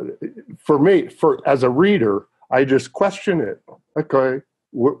 For me, as a reader, I just question it. Okay,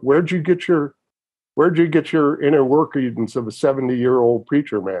 where'd you get your inner workings of a 70-year-old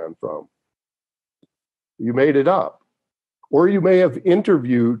preacher man from? You made it up, or you may have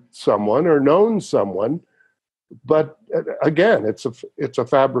interviewed someone or known someone, but again, it's a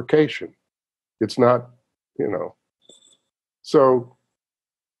fabrication. It's not, you know. So,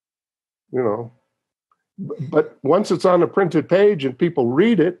 you know, but once it's on a printed page and people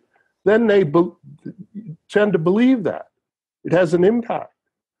read it, then they tend to believe that it has an impact.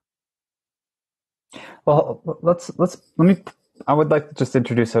 Well, I would like to just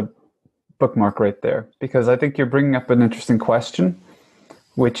introduce a bookmark right there, because I think you're bringing up an interesting question,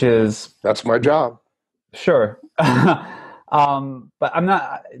 which is... That's my job. Sure. But I'm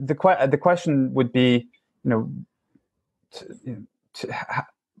not, the question would be, you know,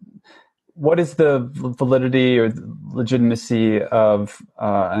 what is the validity or legitimacy of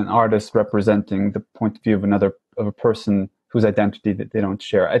an artist representing the point of view of a person whose identity that they don't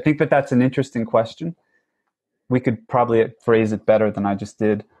share? I think that's an interesting question. We could probably phrase it better than I just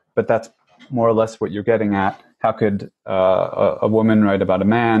did, but that's more or less what you're getting at. How could a woman write about a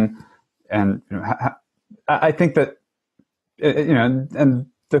man? And you know, I think that, you know, and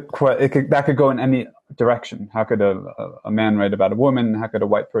that could go in any direction. How could a man write about a woman? How could a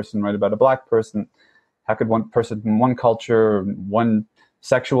white person write about a black person? How could one person from one culture, one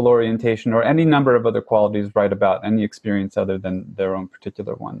sexual orientation, or any number of other qualities write about any experience other than their own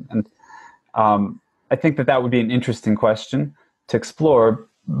particular one? And I think that would be an interesting question to explore,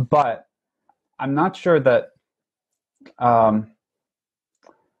 but I'm not sure that, I'm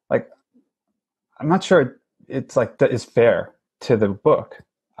not sure it's like that is fair to the book,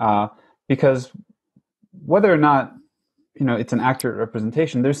 because whether or not, you know, it's an accurate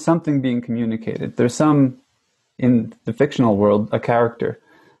representation, there's something being communicated. There's in the fictional world, a character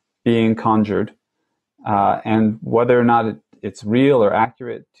being conjured, and whether or not it's real or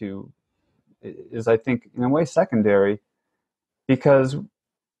accurate is, I think, in a way secondary, because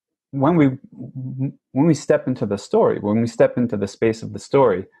when we step into the story, when we step into the space of the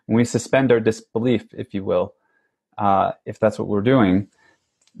story, when we suspend our disbelief, if you will, if that's what we're doing,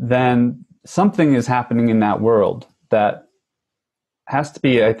 then something is happening in that world that has to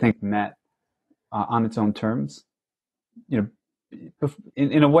be, I think, met on its own terms. You know,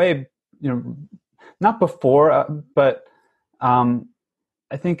 in a way, you know, not before, but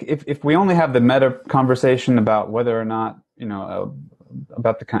I think if we only have the meta conversation about whether or not,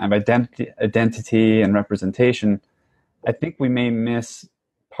 about the kind of identity and representation, I think we may miss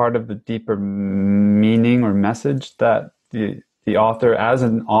part of the deeper meaning or message that the author, as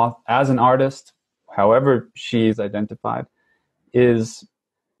an artist, however she's identified, is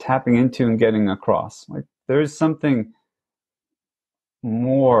tapping into and getting across. Like, there's something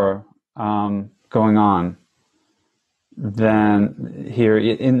more going on than here.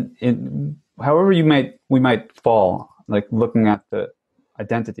 In however we might fall, like looking at the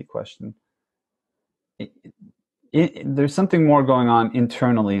identity question. There's something more going on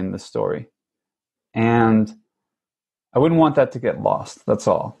internally in the story, and I wouldn't want that to get lost. That's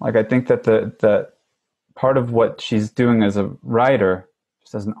all. Like, I think that the part of what she's doing as a writer,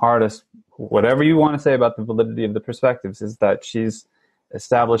 just as an artist, whatever you want to say about the validity of the perspectives, is that she's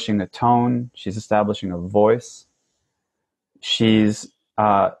establishing a tone, she's establishing a voice, she's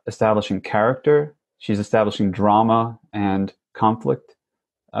establishing character, she's establishing drama and conflict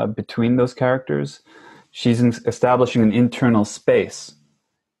between those characters. She's establishing an internal space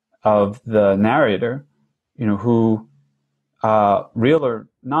of the narrator, who, real or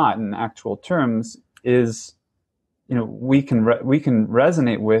not in actual terms, is, we can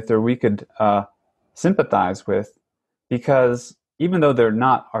resonate with, or we could sympathize with, because even though they're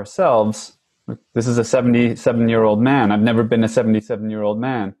not ourselves, this is a 77-year-old man. I've never been a 77-year-old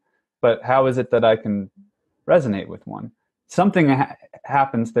man, but how is it that I can resonate with one? Something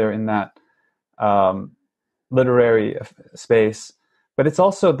happens there in that literary space, but it's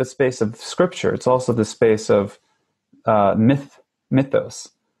also the space of scripture. It's also the space of mythos,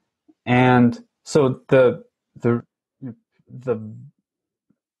 and so the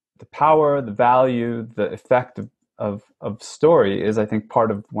power, the value, the effect of story is, I think,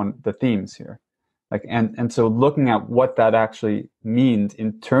 part of the themes here. Like, and so looking at what that actually means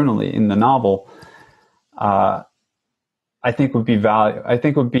internally in the novel, I think would be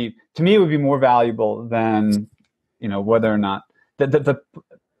to me, it would be more valuable than, whether or not the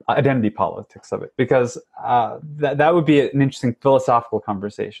identity politics of it, because that would be an interesting philosophical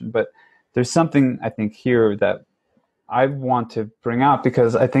conversation. But there's something, I think, here that I want to bring out,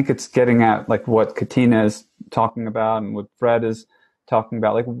 because I think it's getting at, like, what Katina is talking about and what Fred is talking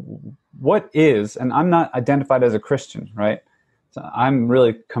about. Like, what is, and I'm not identified as a Christian, right? So I'm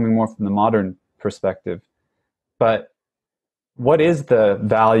really coming more from the modern perspective. But what is the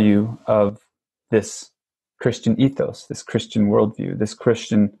value of this Christian ethos, this Christian worldview, this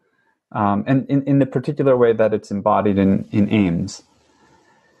Christian, and in the particular way that it's embodied in Ames?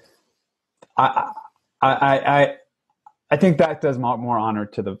 I think that does more honor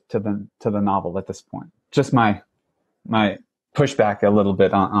to the novel at this point. Just my pushback a little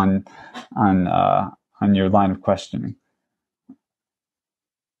bit on your line of questioning.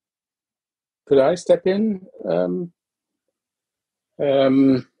 Could I step in? I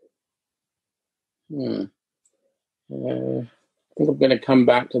think I'm going to come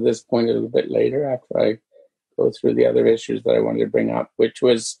back to this point a little bit later after I go through the other issues that I wanted to bring up, which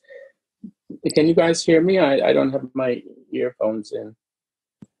was, can you guys hear me? I don't have my earphones in.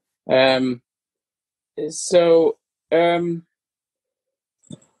 So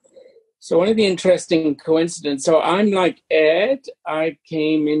one of the interesting coincidences, so I'm like Ed, I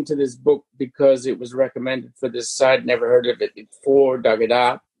came into this book because it was recommended for this site, never heard of it before, dug it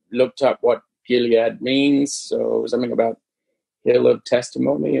up, looked up what Gilead means, so something about Hill of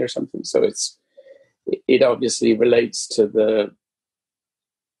Testimony or something, so it obviously relates to the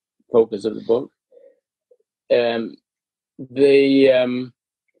focus of the book.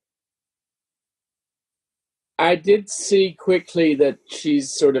 I did see quickly that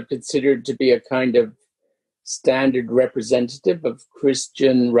she's sort of considered to be a kind of standard representative of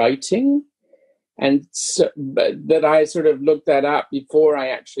Christian writing, and so, but that I sort of looked that up before I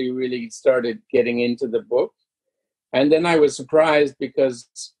actually really started getting into the book. And then I was surprised because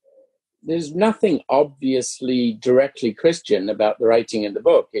there's nothing obviously directly Christian about the writing in the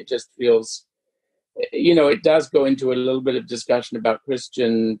book. It just feels, it does go into a little bit of discussion about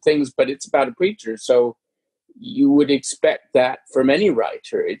Christian things, but it's about a preacher. So you would expect that from any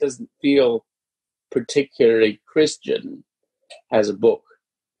writer. It doesn't feel particularly Christian as a book.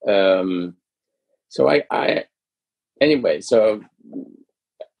 So I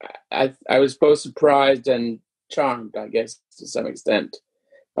was both surprised and charmed, I guess, to some extent,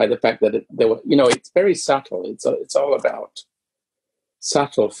 by the fact that it's very subtle. It's all about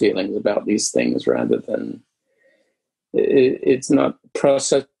subtle feelings about these things rather than it's not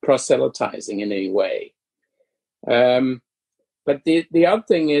proselytizing in any way. But the other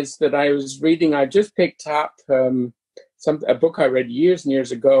thing is that I was reading, I just picked up a book I read years and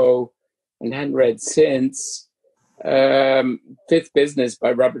years ago and hadn't read since, Fifth Business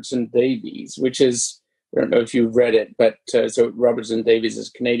by Robertson Davies, which is, I don't know if you've read it, but so Robertson Davies is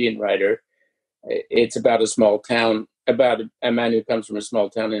a Canadian writer. It's about a small town, about a man who comes from a small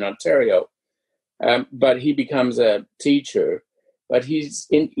town in Ontario. But he becomes a teacher, but he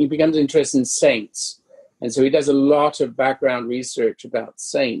becomes interested in saints. And so he does a lot of background research about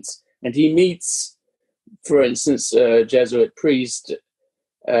saints. And he meets, for instance, a Jesuit priest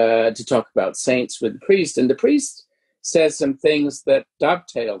to talk about saints with the priest. And the priest says some things that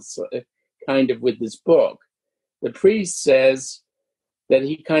dovetails kind of with this book. The priest says that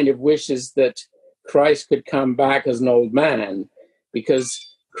he kind of wishes that Christ could come back as an old man,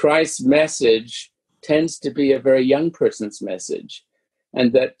 because Christ's message tends to be a very young person's message,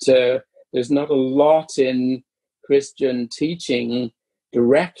 and that there's not a lot in Christian teaching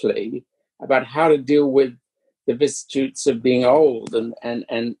directly about how to deal with the vicissitudes of being old, and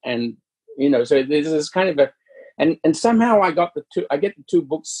you know, so this is kind of a, and somehow I get the two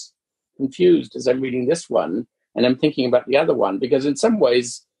books confused as I'm reading this one, and I'm thinking about the other one, because in some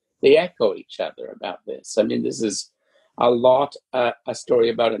ways they echo each other about this. I mean, this is a lot a story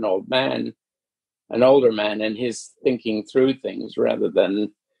about an older man, and his thinking through things rather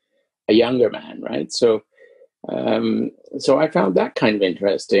than a younger man, right? So, so I found that kind of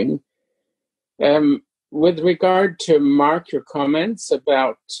interesting. With regard to Mark, your comments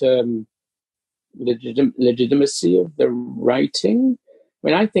about legitimacy of the writing, I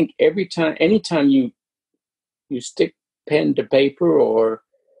mean, I think anytime you stick pen to paper or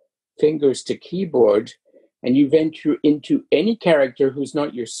fingers to keyboard, and you venture into any character who's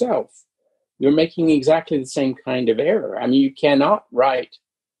not yourself, you're making exactly the same kind of error. I mean, you cannot write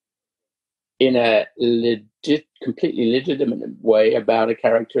in a completely legitimate way about a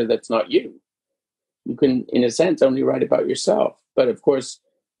character that's not you. You can, in a sense, only write about yourself. But of course,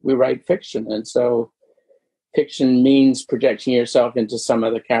 we write fiction, and so fiction means projecting yourself into some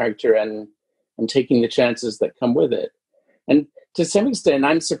other character and taking the chances that come with it. And to some extent,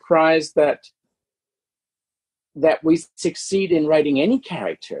 I'm surprised that we succeed in writing any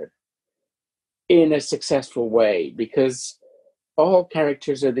character in a successful way, because all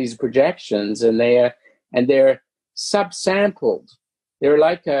characters are these projections, and they're subsampled. They're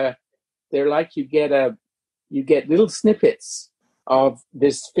like you get little snippets of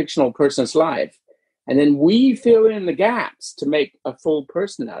this fictional person's life, and then we fill in the gaps to make a full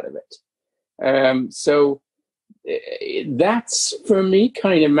person out of it. So that's, for me,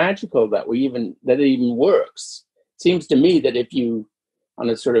 kind of magical that it even works. It seems to me that if you, on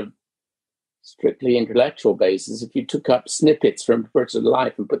a sort of strictly intellectual basis, if you took up snippets from a person's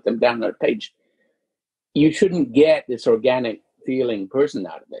life and put them down on a page, you shouldn't get this organic feeling person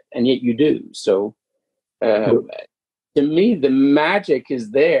out of it, and yet you do. So to me, the magic is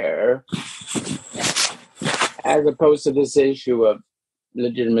there, as opposed to this issue of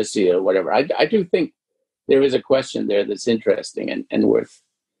legitimacy or whatever. I do think there is a question there that's interesting and worth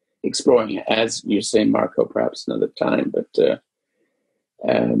exploring, as you say, Marco, perhaps another time. But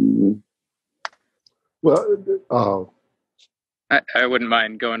I wouldn't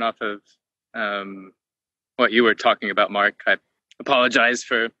mind going off of what you were talking about, Mark. I apologize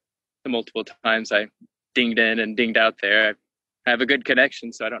for the multiple times I dinged in and dinged out there. I have a good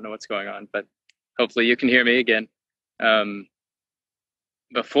connection, so I don't know what's going on, but hopefully you can hear me again.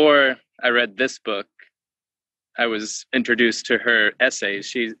 Before I read this book, I was introduced to her essays.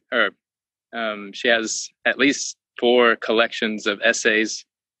 She has at least 4 collections of essays,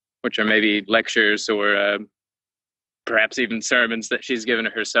 which are maybe lectures or perhaps even sermons that she's given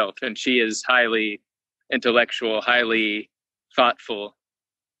herself. And she is highly intellectual, highly thoughtful.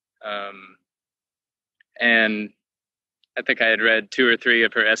 And I think I had read 2 or 3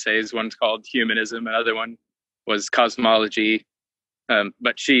 of her essays. One's called Humanism, another one was Cosmology.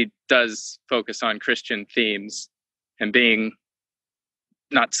 But she does focus on Christian themes, and being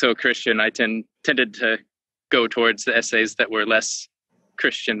not so Christian, I tended to go towards the essays that were less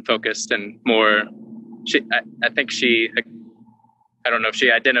Christian focused and more. I think I don't know if she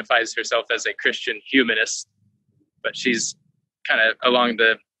identifies herself as a Christian humanist, but she's kind of along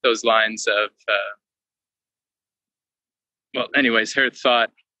those lines of. Well, anyways, her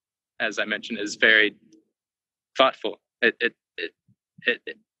thought, as I mentioned, is very thoughtful.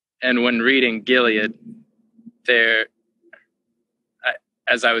 And when reading Gilead,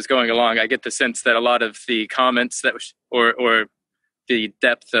 as I was going along, I get the sense that a lot of the comments or the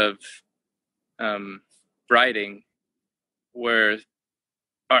depth of writing they're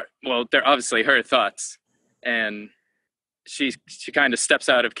obviously her thoughts, and she kind of steps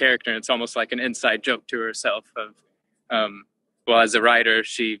out of character, and it's almost like an inside joke to herself of, well, as a writer,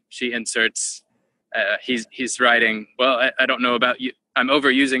 she inserts, he's writing, well, I don't know about you, I'm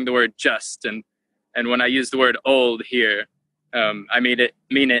overusing the word just, and when I use the word old here, I mean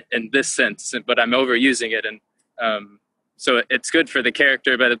it in this sense, but I'm overusing it, and so it's good for the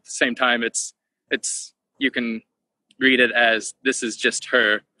character, but at the same time, it's you can read it as this is just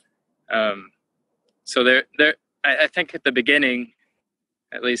her. So I think at the beginning,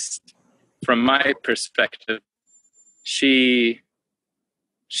 at least from my perspective, she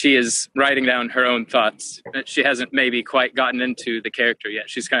is writing down her own thoughts. She hasn't maybe quite gotten into the character yet.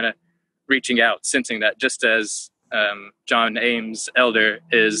 She's kind of reaching out, sensing that, just as John Ames Elder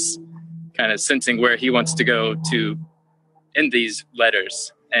is kind of sensing where he wants to go to in these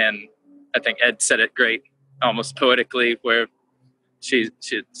letters. And I think Ed said it great, almost poetically, where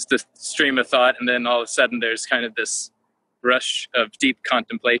it's the stream of thought, and then all of a sudden there's kind of this rush of deep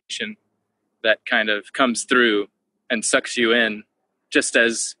contemplation that kind of comes through and sucks you in, just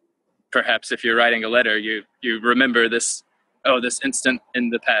as perhaps if you're writing a letter, you remember this instant in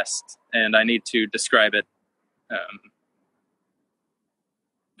the past, and I need to describe it.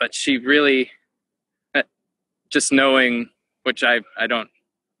 But she really, just knowing, which I don't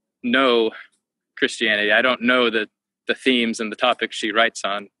know Christianity, I don't know the themes and the topics she writes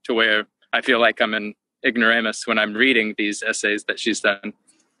on, to where I feel like I'm an ignoramus when I'm reading these essays that she's done.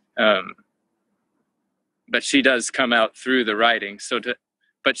 But she does come out through the writing,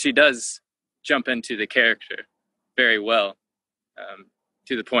 but she does jump into the character very well,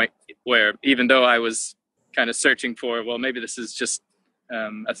 to the point where, even though I was kind of searching for, well, maybe this is just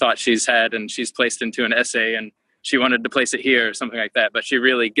a thought she's had and she's placed into an essay and she wanted to place it here or something like that, but she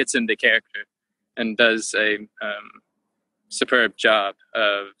really gets into character and does a superb job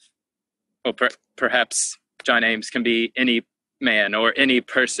of, well, perhaps John Ames can be any man or any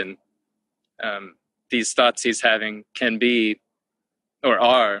person. These thoughts he's having can be, or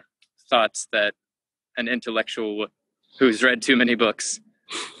are, thoughts that an intellectual who's read too many books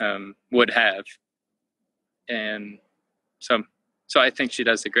would have. And so I think she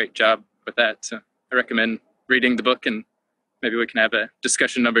does a great job with that. So I recommend reading the book, and maybe we can have a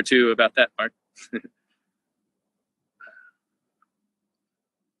discussion number 2 about that part. But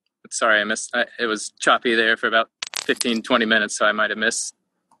sorry, it was choppy there for about 15, 20 minutes, so I might have missed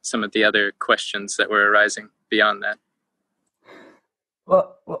some of the other questions that were arising beyond that.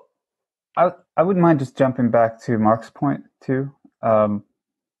 Well, I wouldn't mind just jumping back to Mark's point too,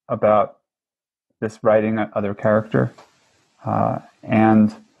 about this writing other character,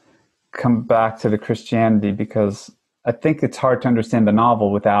 and come back to the Christianity, because I think it's hard to understand the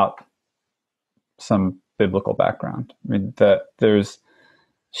novel without some biblical background. I mean,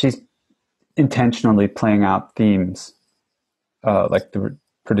 she's intentionally playing out themes, like the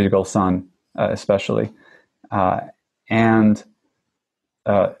prodigal son, especially, and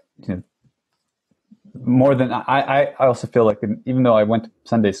more than I also feel like, even though I went to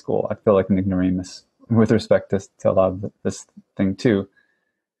Sunday school, I feel like an ignoramus with respect to a lot of this thing too.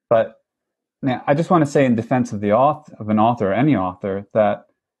 But now, I just want to say, in defense of an author, or any author, that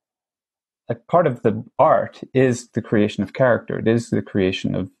like part of the art is the creation of character. It is the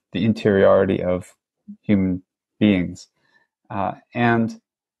creation of the interiority of human beings, and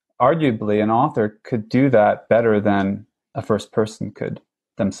arguably, an author could do that better than a first person could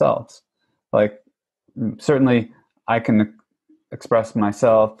themselves. Like, certainly I can express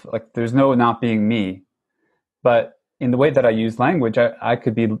myself, like there's no not being me, but in the way that I use language, I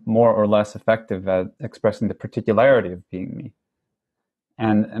could be more or less effective at expressing the particularity of being me.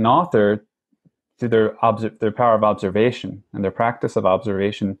 And an author, through their power of observation and their practice of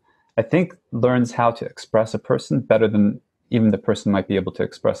observation, I think learns how to express a person better than even the person might be able to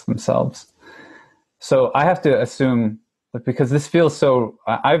express themselves. So I have to assume, because this feels so,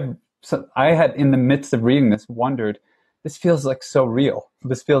 I had, in the midst of reading this, wondered, this feels like so real.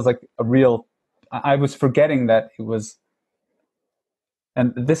 This feels like a real, I was forgetting that it was,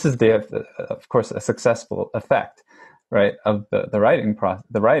 and this is of course, a successful effect, right, of the writing process,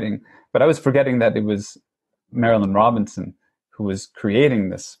 but I was forgetting that it was Marilynne Robinson who was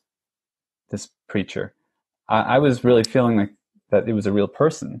creating this preacher. I was really feeling like that it was a real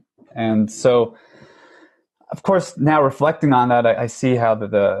person. And so, of course, now reflecting on that, I see how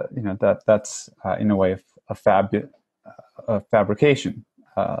that's in a way a fabrication,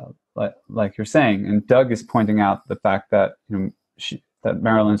 like you're saying. And Doug is pointing out the fact that that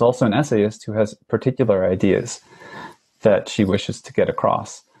Marilynne is also an essayist who has particular ideas that she wishes to get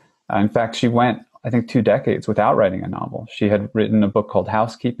across. In fact, she went, I think, 2 decades without writing a novel. She had written a book called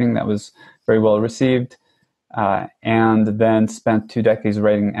Housekeeping that was very well received, and then spent 2 decades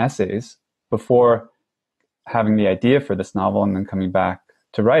writing essays before having the idea for this novel and then coming back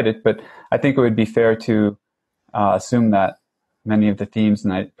to write it. But I think it would be fair to assume that many of the themes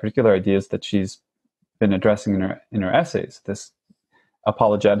and particular ideas that she's been addressing in her essays, this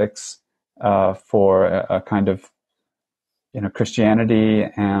apologetics for a kind of Christianity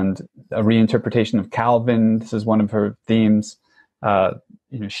and a reinterpretation of Calvin. This is one of her themes.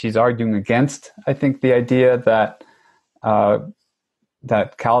 She's arguing against, I think, the idea that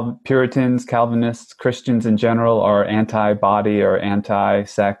Puritans, Calvinists, Christians in general are anti-body or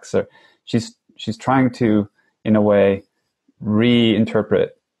anti-sex. Or she's trying to, in a way, reinterpret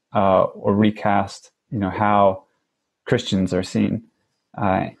or recast, how Christians are seen.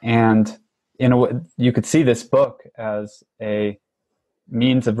 And in a way, you could see this book as a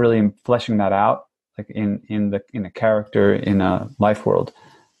means of really fleshing that out, like in a character in a life world,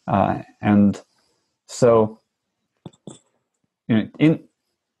 and so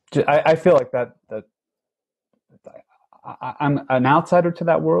I feel like that I'm an outsider to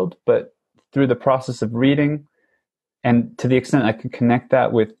that world, but through the process of reading, and to the extent I can connect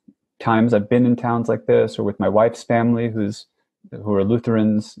that with times I've been in towns like this, or with my wife's family who are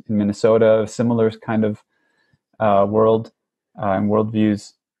Lutherans in Minnesota, a similar kind of world and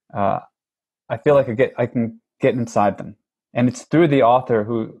worldviews. I feel like I can get inside them, and it's through the author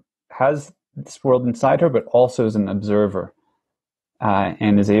who has this world inside her, but also is an observer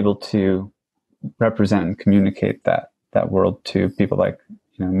and is able to represent and communicate that world to people like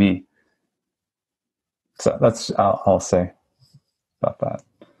me. So that's all I'll say about that.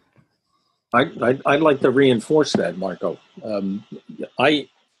 I'd like to reinforce that, Marco.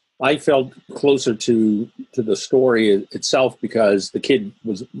 I felt closer to the story itself because the kid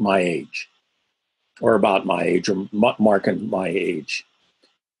was my age, or about my age, or Mark and my age.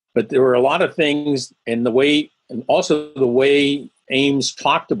 But there were a lot of things in the way, and also the way Ames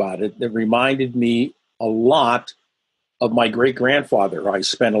talked about it, that reminded me a lot of my great-grandfather, who I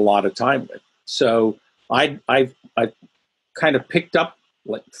spent a lot of time with. So I kind of picked up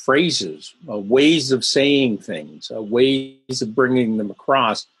like phrases, ways of saying things, ways of bringing them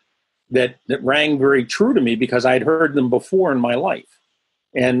across that rang very true to me because I'd heard them before in my life.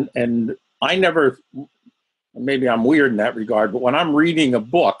 And I never, maybe I'm weird in that regard, but when I'm reading a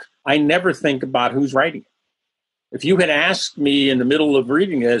book, I never think about who's writing it. If you had asked me in the middle of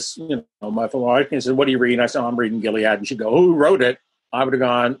reading this, my fellow wife said, "What are you reading?" I said, "I'm reading Gilead." And she'd go, "Who wrote it?" I would have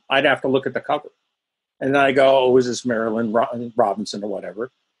gone, I'd have to look at the cover. And then I go, "Oh, is this Marilynne Robinson or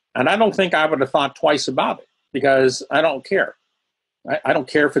whatever?" And I don't think I would have thought twice about it because I don't care. I don't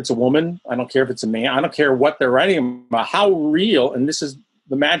care if it's a woman. I don't care if it's a man. I don't care what they're writing about. How real, and this is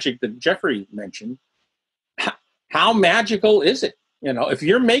the magic that Geoffrey mentioned, how magical is it? If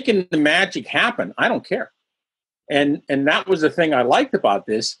you're making the magic happen, I don't care. And that was the thing I liked about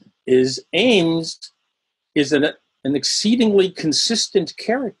this, is Ames is an exceedingly consistent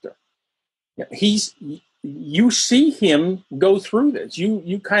character. You see him go through this.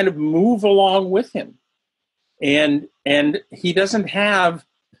 You kind of move along with him, and he doesn't have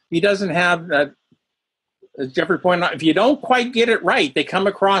that. As Geoffrey pointed out, if you don't quite get it right, they come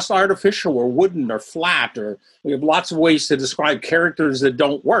across artificial or wooden or flat. Or we have lots of ways to describe characters that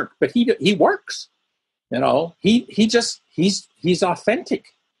don't work, but he works. He's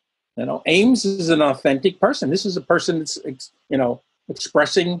authentic. Ames is an authentic person. This is a person that's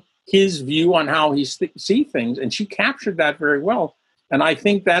expressing his view on how he see things, and she captured that very well. And I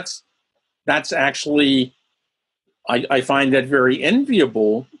think that's actually, I find that very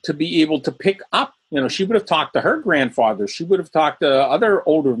enviable, to be able to pick up. She would have talked to her grandfather. She would have talked to other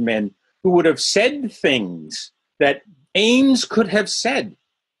older men who would have said things that Ames could have said,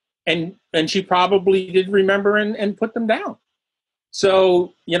 and she probably did remember and put them down.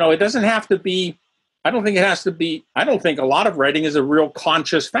 So it doesn't have to be. I don't think it has to be. I don't think a lot of writing is a real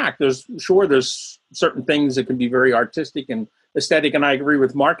conscious fact. There's certain things that can be very artistic and aesthetic, and I agree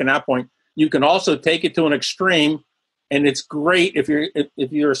with Mark on that point. You can also take it to an extreme, and it's great if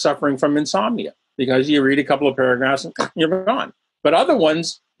you're suffering from insomnia, because you read a couple of paragraphs and you're gone. But other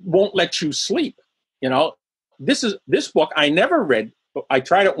ones won't let you sleep. This book I never read. I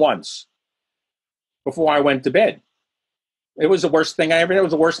tried it once before I went to bed. It was the worst thing I ever did. It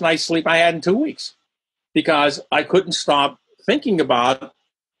was the worst night's sleep I had in 2 weeks, because I couldn't stop thinking about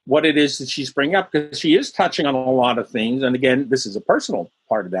what it is that she's bringing up, because she is touching on a lot of things. And again, this is a personal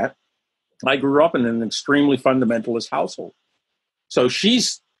part of that. I grew up in an extremely fundamentalist household. So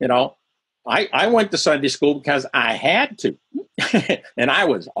she's, I went to Sunday school because I had to. And I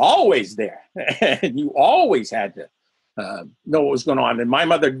was always there. And you always had to know what was going on. And my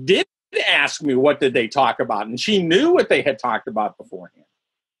mother did ask me, what did they talk about? And she knew what they had talked about beforehand.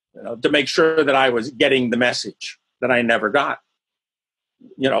 to make sure that I was getting the message that I never got,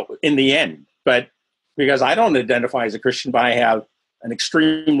 in the end. But because I don't identify as a Christian, but I have an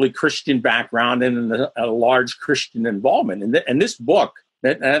extremely Christian background and a large Christian involvement. And this book,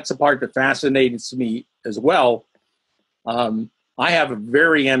 that's the part that fascinates me as well. I have a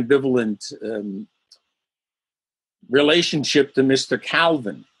very ambivalent relationship to Mr.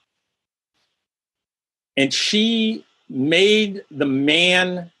 Calvin. And she made the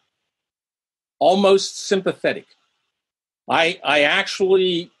man almost sympathetic. I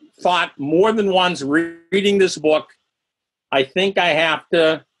actually thought more than once reading this book, I think I have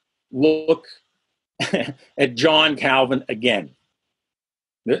to look at John Calvin again.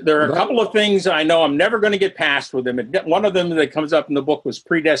 There are a couple of things I know I'm never going to get past with him. One of them that comes up in the book was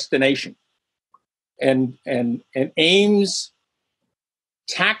predestination. And Ames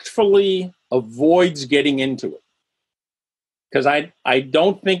tactfully avoids getting into it. Because I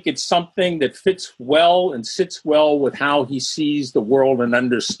don't think it's something that fits well and sits well with how he sees the world and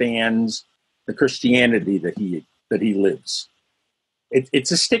understands the Christianity that he lives.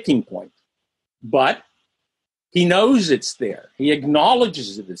 It's a sticking point, but he knows it's there. He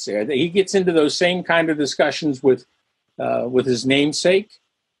acknowledges that it's there. He gets into those same kind of discussions with his namesake,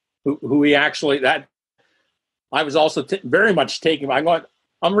 who he actually that. I was also very much taken.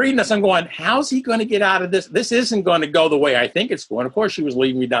 I'm reading this. I'm going, how's he going to get out of this? This isn't going to go the way I think it's going. Of course, she was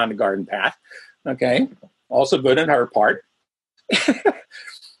leading me down the garden path. Okay. Also good in her part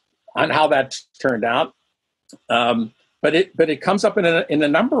on how that turned out. But it comes up in a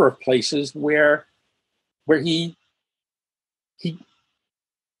number of places where we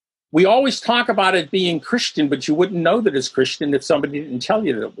always talk about it being Christian, but you wouldn't know that it's Christian if somebody didn't tell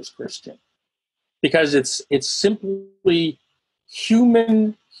you that it was Christian, because it's simply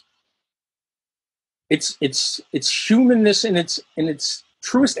human. It's humanness in its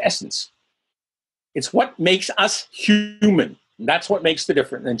truest essence. It's what makes us human. That's what makes the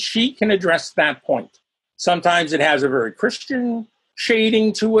difference. And she can address that point. Sometimes it has a very Christian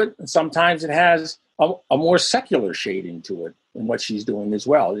shading to it, and sometimes it has a more secular shading to it in what she's doing as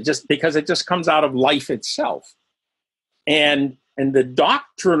well. Because it just comes out of life itself. And the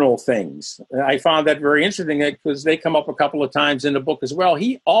doctrinal things, I found that very interesting because they come up a couple of times in the book as well.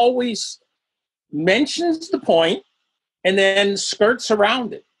 He always mentions the point and then skirts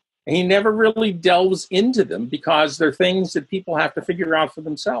around it. And he never really delves into them because they're things that people have to figure out for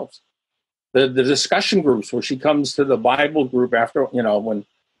themselves. The discussion groups where she comes to the Bible group after,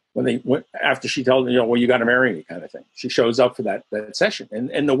 after she tells them, well, you got to marry me kind of thing. She shows up for that session.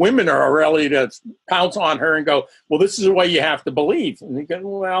 And the women are ready to pounce on her and go, well, this is the way you have to believe. And they go,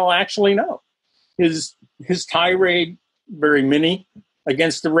 well, actually, no. His tirade, very mini,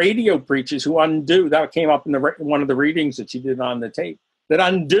 against the radio preachers who undo, that came up in one of the readings that she did on the tape, that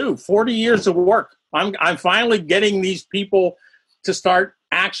undo 40 years of work. I'm finally getting these people to start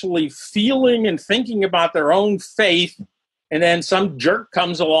actually feeling and thinking about their own faith. And then some jerk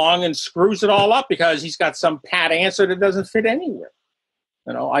comes along and screws it all up because he's got some pat answer that doesn't fit anywhere.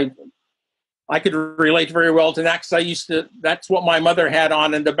 I could relate very well to that because that's what my mother had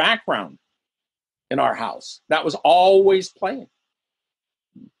on in the background in our house. That was always playing.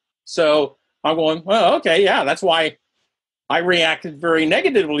 So I'm going, well, okay, yeah, that's why I reacted very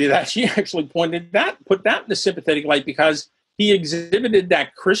negatively to that. She actually put that in the sympathetic light because he exhibited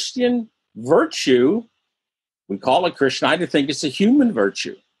that Christian virtue. We call it Christian. I think it's a human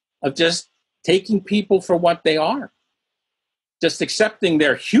virtue of just taking people for what they are, just accepting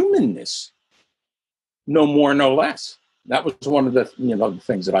their humanness, no more, no less. That was one of the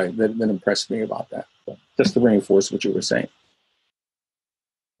things that impressed me about that. Just to reinforce what you were saying.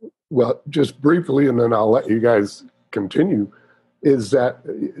 Well, just briefly, and then I'll let you guys continue, is that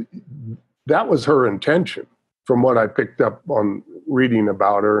was her intention from what I picked up on reading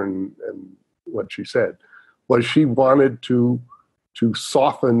about her and what she said, was she wanted to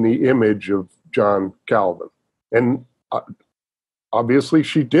soften the image of John Calvin. And obviously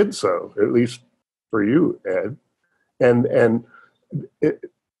she did so, at least for you, Ed. And in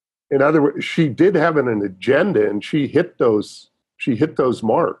other words, she did have an agenda, and she hit those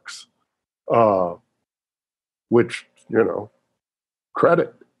marks, which,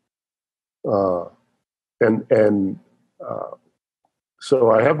 credit. So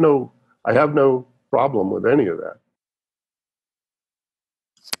I have no problem with any of that.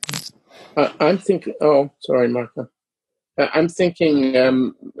 I'm thinking. Oh, sorry, Martha. I'm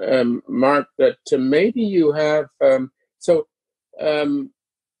thinking, Mark, that maybe you have.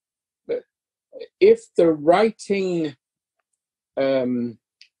 If the writing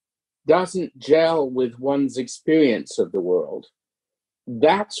doesn't gel with one's experience of the world,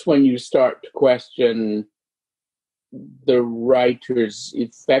 that's when you start to question the writer's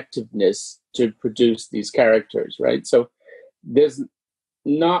effectiveness to produce these characters, right? So there's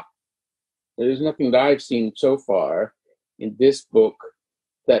nothing that I've seen so far in this book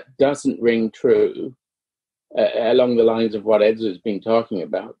that doesn't ring true along the lines of what Ed's has been talking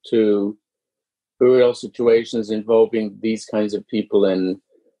about, to real situations involving these kinds of people in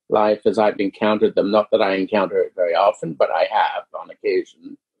life as I've encountered them. Not that I encounter it very often, but I have on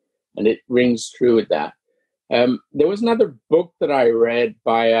occasion, and it rings true with that. There was another book that I read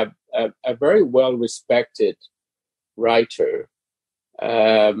by a very well-respected writer.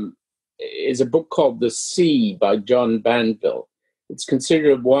 Is a book called The Sea by John Banville. It's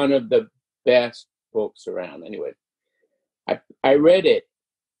considered one of the best books around. Anyway, I read it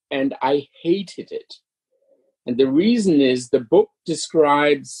and I hated it. And the reason is the book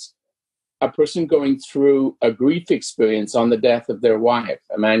describes a person going through a grief experience on the death of their wife,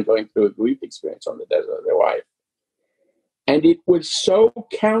 a man going through a grief experience on the death of their wife. And it was so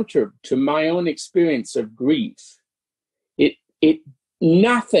counter to my own experience of grief.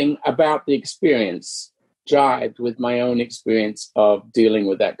 Nothing about the experience jived with my own experience of dealing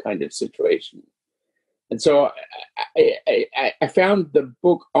with that kind of situation. And so I found the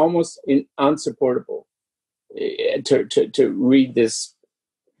book almost unsupportable to read this.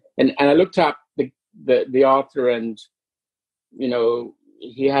 And I looked up the author, and, you know,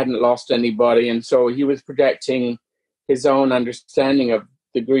 he hadn't lost anybody. And so he was projecting his own understanding of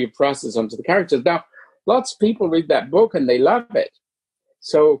the grief process onto the characters. Now, lots of people read that book and they love it.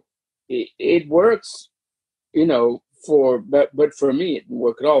 So it works, you know, but for me, it didn't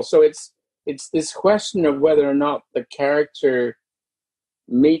work at all. So it's this question of whether or not the character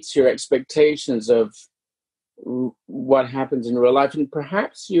meets your expectations of what happens in real life. And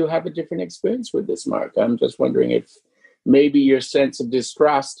perhaps you have a different experience with this, Mark. I'm just wondering if maybe your sense of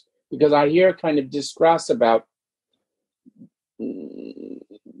distrust, because I hear kind of distrust about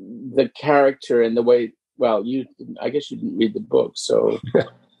the character and the way. Well, I guess you didn't read the book, so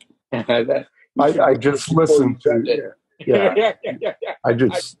I just listened to it. Yeah. I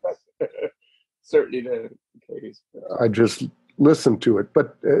just certainly the case. I just listened to it,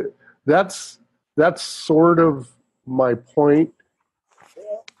 but that's sort of my point.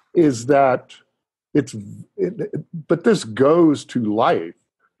 Is that but this goes to life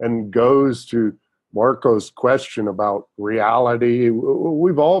and goes to Marco's question about reality.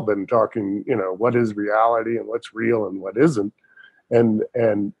 We've all been talking, you know, what is reality and what's real and what isn't. And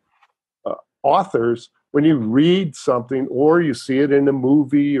authors, when you read something or you see it in a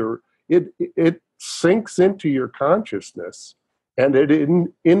movie, or it sinks into your consciousness and it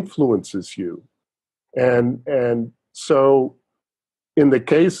influences you. And so in the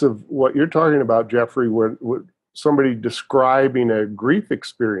case of what you're talking about, Geoffrey, where somebody describing a grief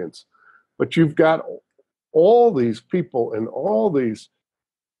experience, but you've got all these people and all these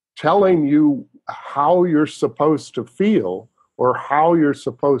telling you how you're supposed to feel or how you're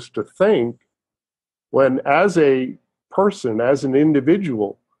supposed to think, when as a person, as an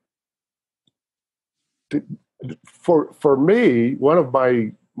individual, for me, one of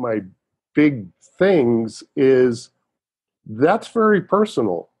my big things is that's very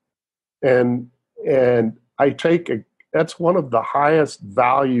personal. And I take that's one of the highest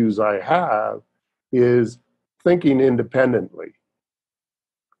values I have, is thinking independently,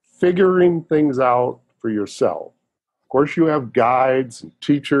 figuring things out for yourself. Of course, you have guides and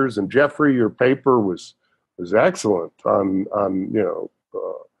teachers, and Geoffrey, your paper was excellent on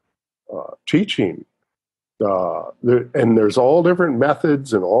teaching. And there's all different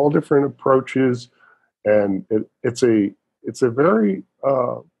methods and all different approaches, and it's a very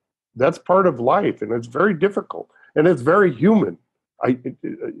that's part of life, and it's very difficult, and it's very human.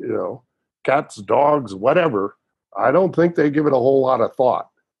 Cats, dogs, whatever. I don't think they give it a whole lot of thought.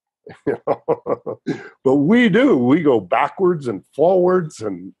 But we do. We go backwards and forwards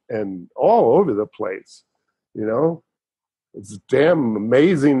and all over the place. You know, it's damn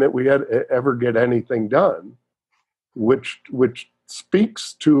amazing that we ever get anything done, which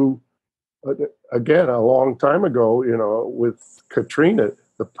speaks to, again, a long time ago, you know, with Katrina,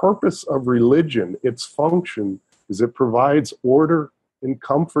 the purpose of religion, its function is it provides order and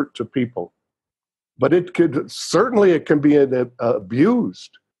comfort to people. But it can be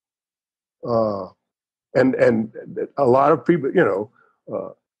abused. And a lot of people, you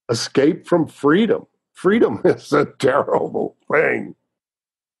know, escape from freedom. Freedom is a terrible thing.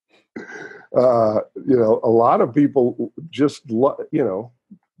 You know, a lot of people just, you know,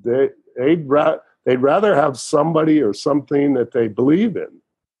 they'd rather have somebody or something that they believe in.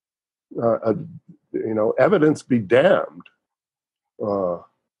 You know, evidence be damned.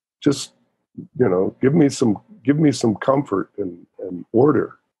 just, give me some comfort and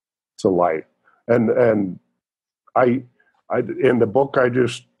order to life. And I in the book I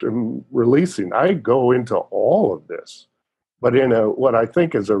just am releasing, I go into all of this, but in what I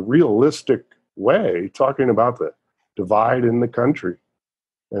think is a realistic way, talking about the divide in the country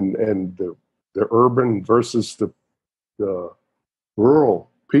and the urban versus the rural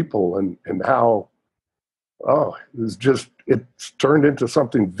people, and how it's turned into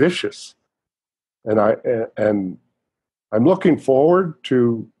something vicious. And I'm looking forward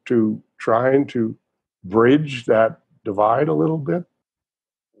to trying to bridge that divide a little bit.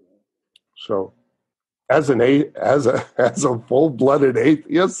 So, as a full-blooded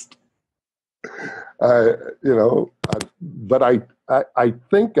atheist, but I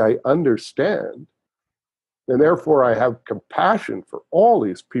think I understand, and therefore I have compassion for all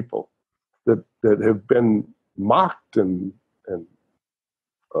these people that have been mocked and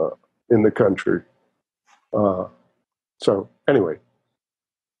in the country. So anyway.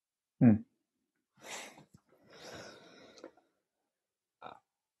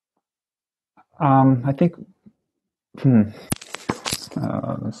 I think there's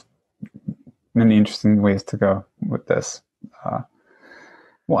many interesting ways to go with this.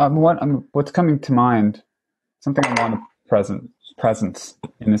 What's coming to mind, something I want to presence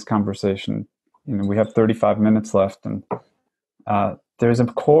in this conversation. We have 35 minutes left, and there's a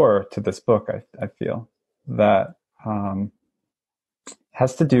core to this book, I feel, that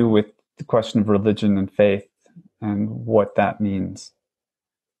has to do with the question of religion and faith and what that means.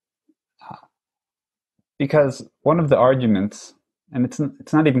 Because one of the arguments, and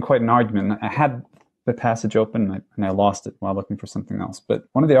it's not even quite an argument, I had the passage open and I lost it while looking for something else, but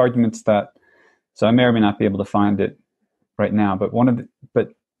one of the arguments so I may or may not be able to find it right now, but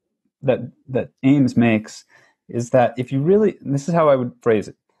that Ames makes is that if you really, and this is how I would phrase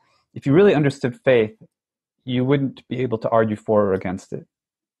it, if you really understood faith, you wouldn't be able to argue for or against it.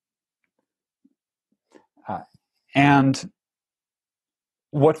 And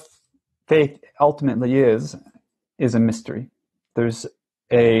what faith ultimately is a mystery. There's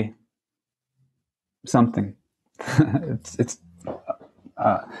a something. it's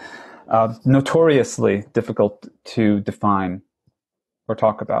notoriously difficult to define or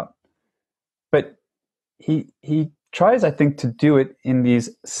talk about. But he tries, I think, to do it in these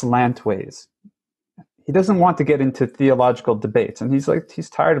slant ways. He doesn't want to get into theological debates, and he's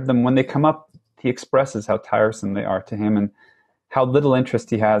tired of them. When they come up, he expresses how tiresome they are to him and how little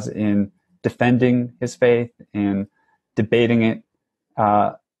interest he has in defending his faith and debating it.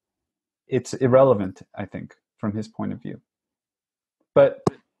 It's irrelevant, I think, from his point of view. But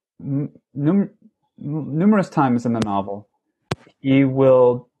numerous times in the novel, he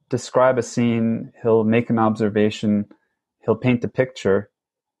will describe a scene, he'll make an observation, he'll paint a picture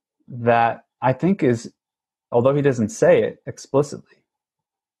that I think is, although he doesn't say it explicitly,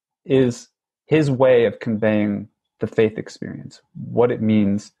 is his way of conveying the faith experience, what it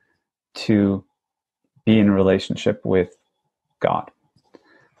means to be in a relationship with God.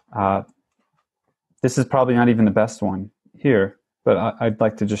 This is probably not even the best one here, but I'd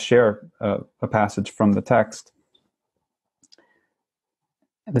like to just share a passage from the text.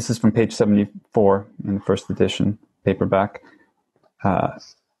 This is from page 74 in the first edition, paperback.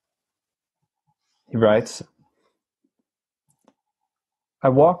 He writes, "I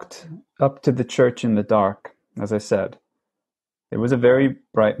walked up to the church in the dark, as I said. There was a very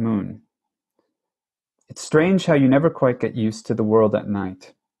bright moon. It's strange how you never quite get used to the world at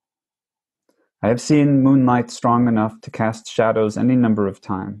night. I have seen moonlight strong enough to cast shadows any number of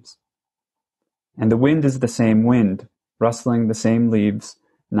times. And the wind is the same wind, rustling the same leaves,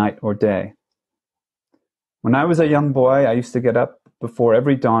 night or day. When I was a young boy, I used to get up before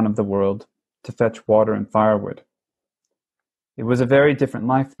every dawn of the world to fetch water and firewood. It was a very different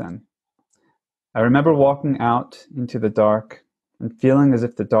life then. I remember walking out into the dark and feeling as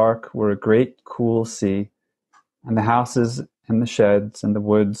if the dark were a great cool sea, and the houses and the sheds and the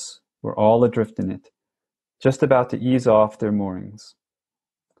woods were all adrift in it, just about to ease off their moorings.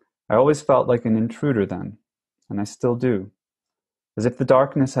 I always felt like an intruder then, and I still do, as if the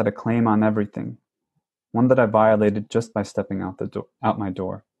darkness had a claim on everything, one that I violated just by stepping out my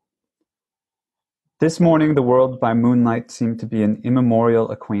door. This morning the world by moonlight seemed to be an immemorial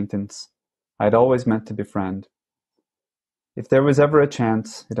acquaintance I had always meant to befriend. If there was ever a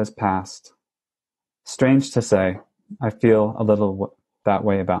chance, it has passed. Strange to say, I feel a little that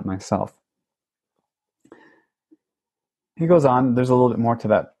way about myself." He goes on, there's a little bit more to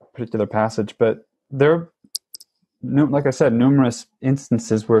that particular passage, but there like I said, numerous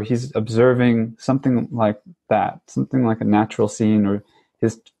instances where he's observing something like that, something like a natural scene, or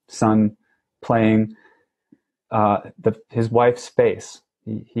his son playing his wife's face.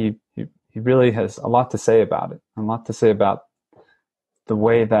 He really has a lot to say about it, a lot to say about the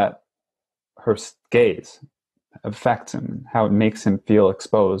way that her gaze affects him, how it makes him feel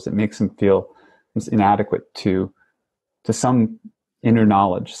exposed. It makes him feel inadequate to some inner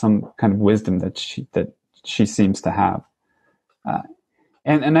knowledge, some kind of wisdom that she seems to have.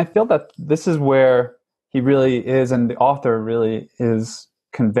 And I feel that this is where he really is, and the author really is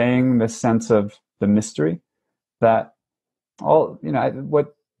conveying this sense of the mystery that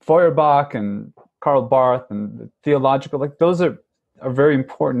what Feuerbach and Karl Barth and the theological, like those are very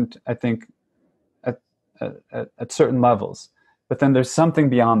important, I think, at certain levels. But then there's something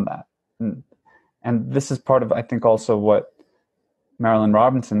beyond that. And this is part of, I think, also what Marilynne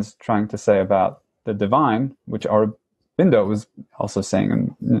Robinson's trying to say about the divine, which Aurobindo was also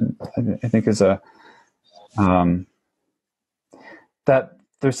saying, and I think is that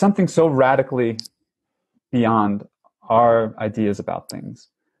there's something so radically beyond our ideas about things,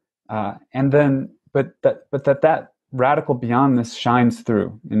 and then but that radical beyondness shines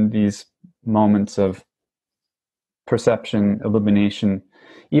through in these moments of perception, illumination,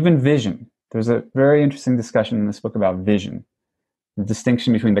 even vision. There's a very interesting discussion in this book about vision, the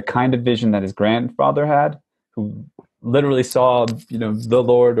distinction between the kind of vision that his grandfather had, who literally saw, the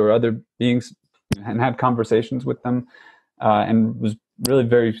Lord or other beings and had conversations with them, and was really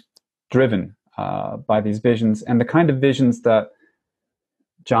very driven by these visions, and the kind of visions that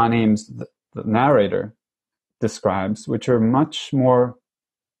John Ames, the narrator, describes, which are much more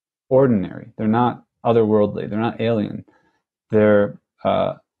ordinary. They're not otherworldly. They're not alien. They're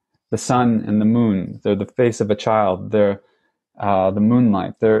the sun and the moon. They're the face of a child. They're the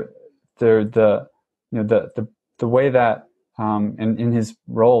moonlight. They're the way that in his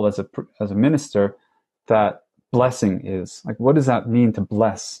role as a minister, that blessing is like. What does that mean to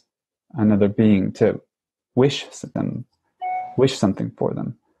bless another being? To wish something for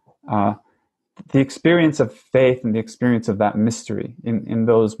them. The experience of faith and the experience of that mystery in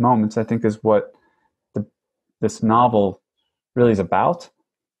those moments, I think, is what this novel really is about.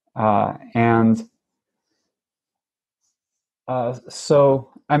 So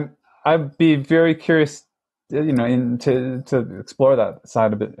I'd be very curious, to explore that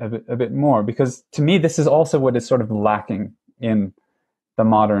side a bit more, because to me, this is also what is sort of lacking in the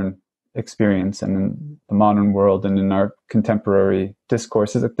modern experience and in the modern world and in our contemporary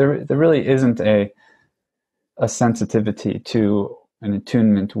discourse, is that there really isn't a sensitivity to an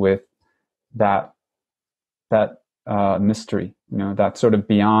attunement with that mystery, that sort of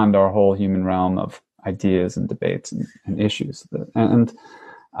beyond our whole human realm of ideas and debates and issues. And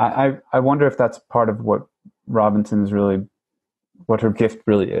I wonder if that's part of what Robinson is really, what her gift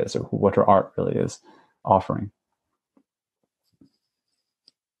really is, or what her art really is offering.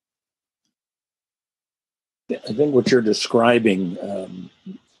 I think what you're describing,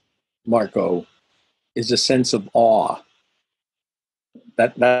 Marco, is a sense of awe.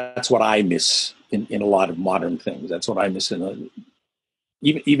 That's what I miss in a lot of modern things. That's what I miss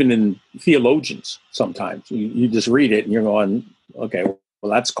even in theologians. Sometimes you just read it and you're going, okay,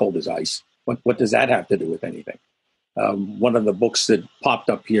 well, that's cold as ice. What does that have to do with anything? One of the books that popped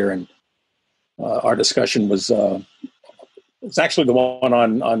up here in our discussion was it's actually the one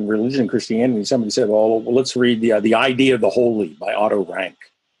on religion and Christianity. Somebody said, well, let's read the Idea of the Holy by Otto Rank.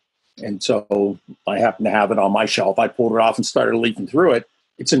 And so I happen to have it on my shelf. I pulled it off and started leafing through it.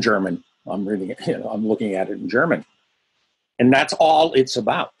 It's in German. I'm reading it. I'm looking at it in German. And that's all it's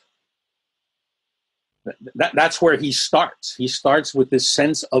about. That's where he starts. He starts with this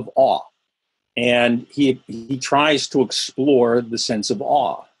sense of awe. And he tries to explore the sense of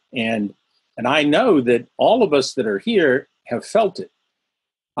awe. And I know that all of us that are here have felt it.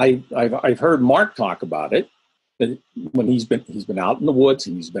 I've heard Mark talk about it. When he's been out in the woods,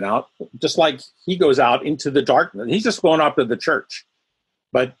 and he's been out, just like he goes out into the darkness. He's just going up to the church.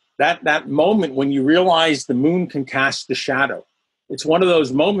 But that moment when you realize the moon can cast the shadow, it's one of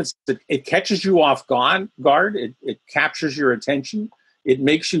those moments that it catches you off guard. It captures your attention. It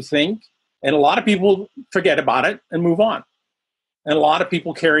makes you think. And a lot of people forget about it and move on. And a lot of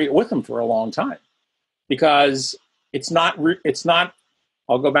people carry it with them for a long time, because it's not,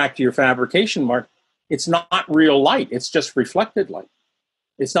 I'll go back to your fabrication, Mark. It's not real light. It's just reflected light.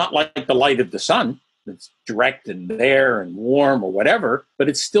 It's not like the light of the sun that's direct and there and warm or whatever, but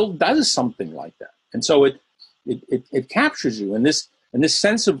it still does something like that. And so it captures you. And this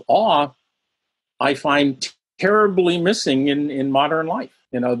sense of awe, I find terribly missing in modern life.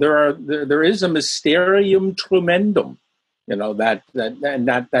 There is a mysterium tremendum,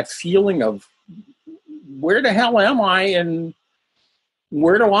 that feeling of where the hell am I and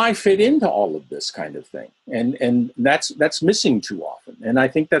where do I fit into all of this kind of thing? And that's missing too often. And I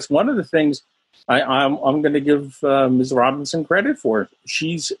think that's one of the things I'm going to give Ms. Robinson credit for.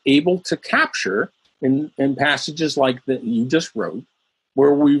 She's able to capture in passages like that you just wrote,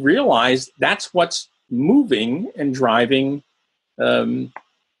 where we realize that's what's moving and driving John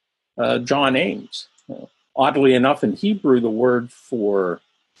Ames. Oddly enough, in Hebrew, the word for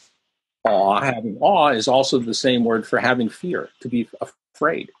having awe is also the same word for having fear, to be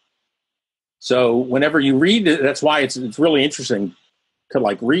afraid. So whenever you read it, that's why it's really interesting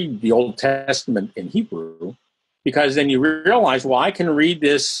to read the Old Testament in Hebrew, because then you realize, well, I can read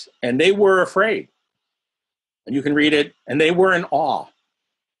this and they were afraid, and you can read it and they were in awe,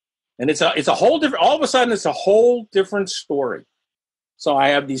 and it's a whole different. All of a sudden, it's a whole different story. So I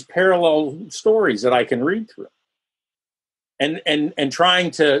have these parallel stories that I can read through. And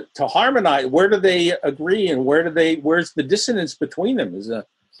trying to harmonize, where do they agree and where's the dissonance between them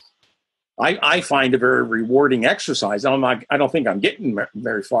I find a very rewarding exercise. I don't think I'm getting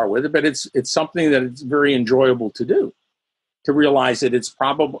very far with it, but it's something that it's very enjoyable to do, to realize that it's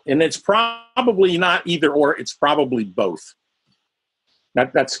probably not either or, it's probably both.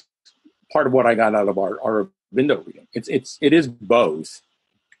 That's part of what I got out of our window reading. It is both,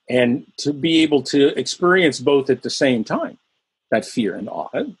 and to be able to experience both at the same time. That fear and awe,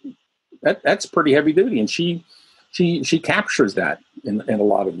 that's pretty heavy duty, and she captures that in a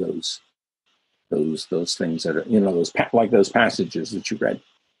lot of those things that are those passages that you read.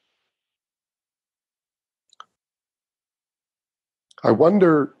 I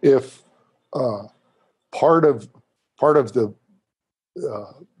wonder if part of the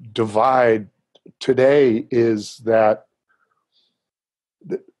divide today is that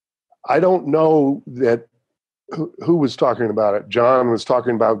I don't know that. Who was talking about it? John was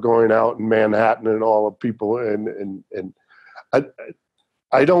talking about going out in Manhattan and all the people, and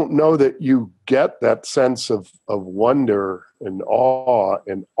I don't know that you get that sense of wonder and awe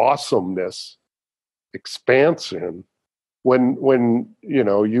and awesomeness, expansion, when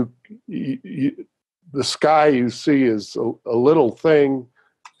you the sky you see is a little thing,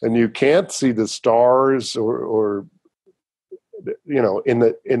 and you can't see the stars or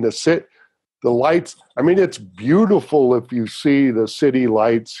in the city. The lights, I mean, it's beautiful if you see the city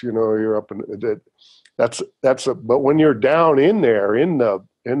lights, you're up in but when you're down in there, in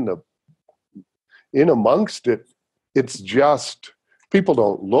amongst it, it's just, people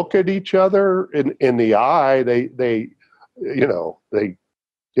don't look at each other in the eye. They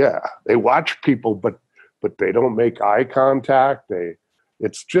watch people, but they don't make eye contact.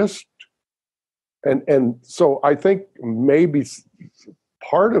 It's just, and so I think maybe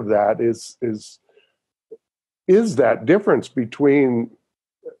part of that is that difference between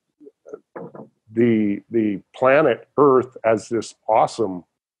the planet Earth as this awesome,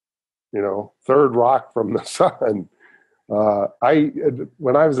 third rock from the sun.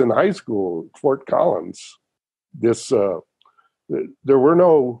 When I was in high school, Fort Collins, there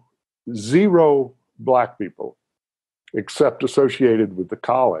were zero black people except associated with the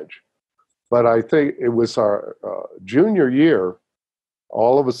college. But I think it was our junior year.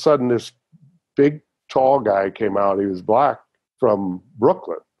 All of a sudden, this big, tall guy came out. He was black, from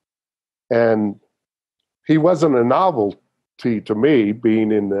Brooklyn. And he wasn't a novelty to me,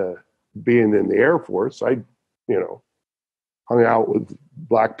 being in the Air Force. I, hung out with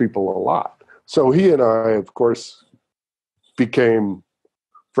black people a lot. So he and I, of course, became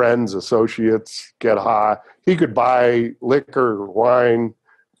friends, associates, get high. He could buy liquor, wine.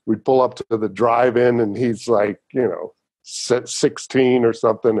 We'd pull up to the drive-in, and he's like, 16 or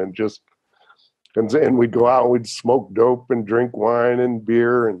something, and we'd go out and we'd smoke dope and drink wine and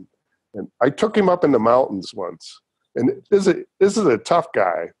beer, and I took him up in the mountains once, and this is a tough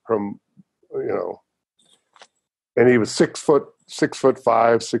guy from, and he was 6'5",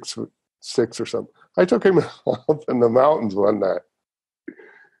 6'6" or something. I took him up in the mountains one night,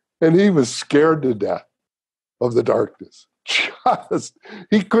 and he was scared to death of the darkness.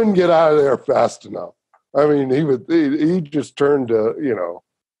 He couldn't get out of there fast enough. I mean, he just turned to,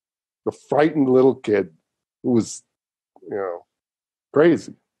 a frightened little kid who was,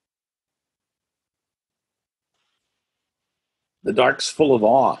 crazy. The dark's full of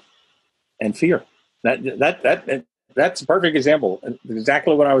awe and fear. That's a perfect example.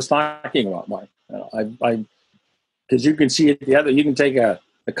 Exactly what I was talking about, Mark. Because you can see it you can take a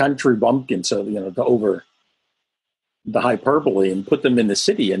country bumpkin, so to over the hyperbole, and put them in the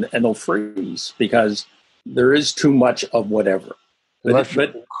city, and they'll freeze because there is too much of whatever. Unless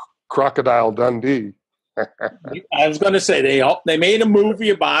you're Crocodile Dundee. I was going to say they made a movie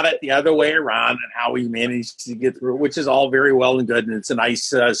about it the other way around and how he managed to get through, which is all very well and good, and it's a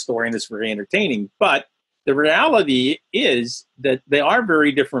nice story and it's very entertaining. But the reality is that they are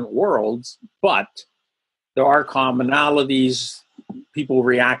very different worlds, but there are commonalities. People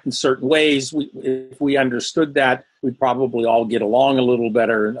react in certain ways. If we understood that, we'd probably all get along a little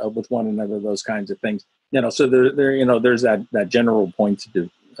better with one another. Those kinds of things, So there's that general point to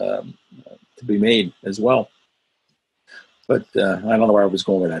be made as well. But I don't know where I was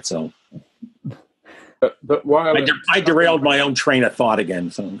going with that. So, but while I derailed my own train of thought again.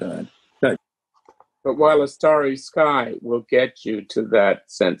 So go ahead. But while a starry sky will get you to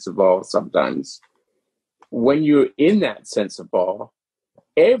that sense of awe sometimes, when you're in that sense of awe,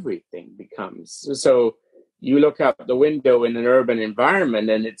 everything becomes so. You look out the window in an urban environment,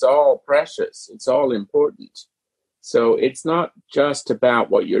 and it's all precious. It's all important. So it's not just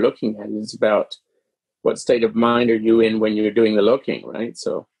about what you're looking at. It's about what state of mind are you in when you're doing the looking, right?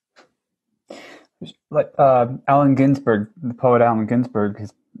 So, like Allen Ginsberg, the poet Allen Ginsberg,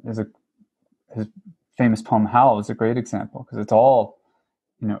 his famous poem "Howl" is a great example because it's all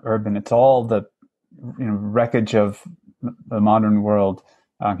urban. It's all the wreckage of the modern world.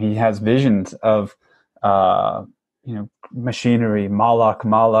 He has visions of machinery, Moloch,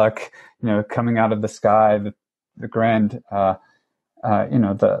 coming out of the sky, the grand, the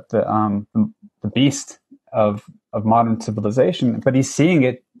beast of modern civilization. But he's seeing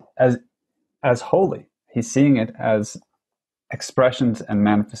it as holy. He's seeing it as expressions and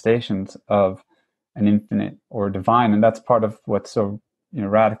manifestations of an infinite or divine, and that's part of what's so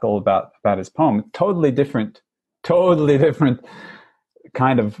radical about his poem. Totally different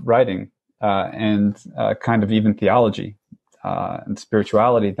kind of writing and kind of even theology and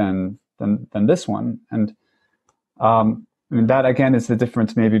spirituality than this one. And that again is the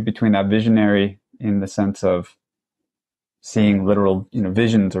difference maybe between that visionary in the sense of seeing literal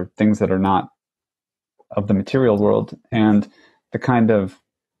visions or things that are not of the material world, and the kind of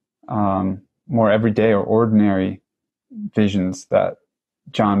more everyday or ordinary visions that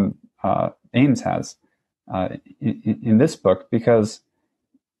John Ames has in this book, because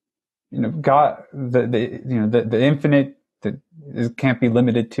God, the infinite, can't be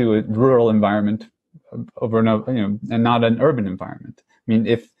limited to a rural environment over and over, and not an urban environment. I mean,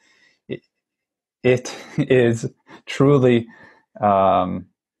 if it is truly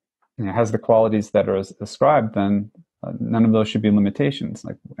has the qualities that are ascribed, then none of those should be limitations.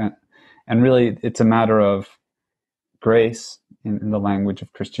 And really, it's a matter of grace in the language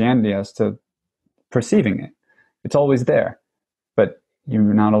of Christianity as to perceiving it. It's always there, but you're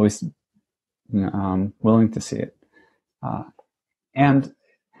not always willing to see it. And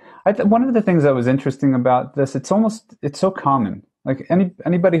one of the things that was interesting about this, it's so common. Like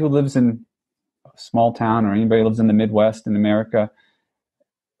anybody who lives in a small town or anybody who lives in the Midwest in America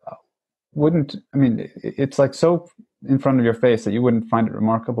it's like so in front of your face that you wouldn't find it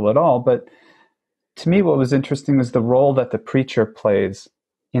remarkable at all. But to me, what was interesting is the role that the preacher plays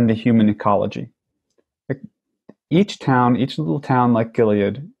in the human ecology. Like each little town like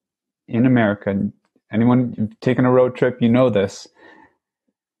Gilead in America, anyone who's taken a road trip, this.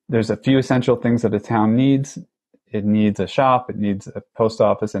 There's a few essential things that a town needs. It needs a shop, it needs a post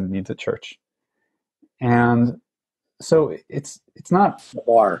office, and it needs a church. And so it's not a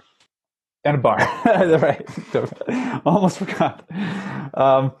bar. And a bar, right? Almost forgot.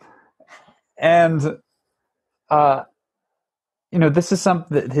 This is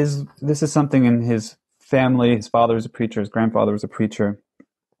something in his family. His father was a preacher. His grandfather was a preacher.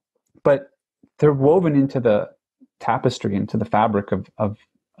 But they're woven into the tapestry, into the fabric of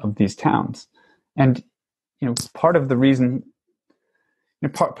these towns. And part of the reason,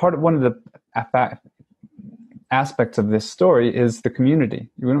 one of the aspects of this story is the community.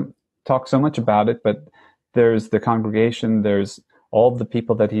 We don't talk so much about it, but there's the congregation, there's all the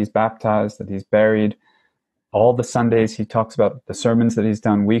people that he's baptized, that he's buried, all the Sundays he talks about, the sermons that he's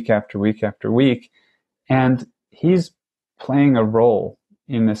done week after week after week, and he's playing a role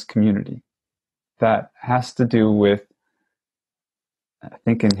in this community that has to do with, I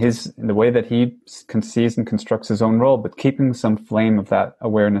think, in the way that he conceives and constructs his own role, but keeping some flame of that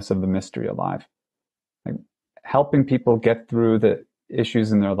awareness of the mystery alive, like helping people get through the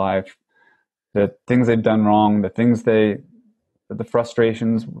issues in their life, the things they've done wrong, the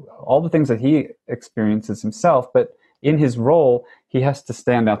frustrations, all the things that he experiences himself. But in his role, he has to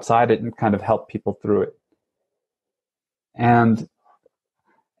stand outside it and kind of help people through it, and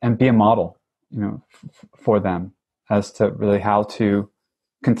be a model, for them as to really how to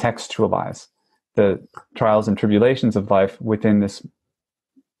contextualize the trials and tribulations of life within this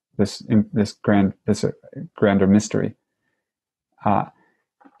grander mystery.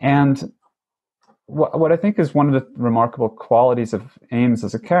 And what I think is one of the remarkable qualities of Ames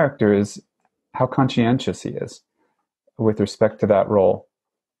as a character is how conscientious he is with respect to that role.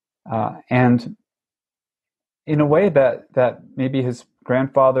 And in a way that maybe his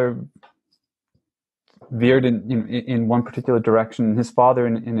grandfather veered in one particular direction, his father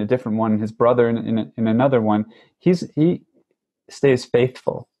in a different one, his brother in another one, he stays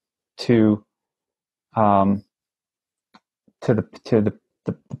faithful to the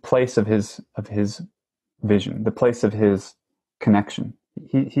place of his vision, the place of his connection.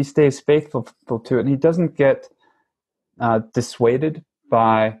 He stays faithful to it, and he doesn't get dissuaded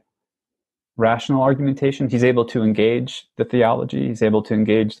by rational argumentation. He's able to engage the theology. He's able to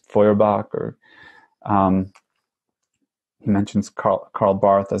engage Feuerbach, or he mentions Karl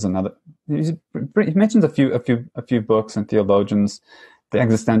Barth as another. He mentions a few books and theologians, the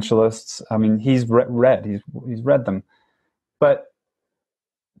existentialists. I mean, he's read them, but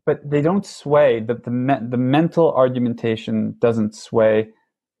they don't sway. The mental argumentation doesn't sway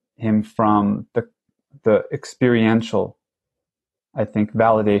him from the experiential, I think,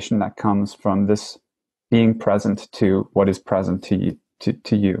 validation that comes from this being present to what is present to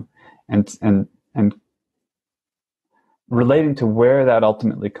you, and relating to where that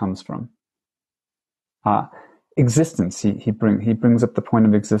ultimately comes from. Existence. He brings up the point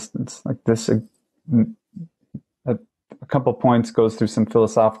of existence, like this. A couple points, goes through some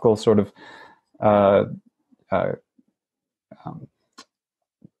philosophical sort of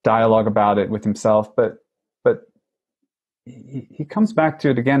dialogue about it with himself, but he comes back to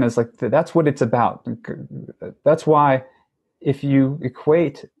it again as like that's what it's about. That's why if you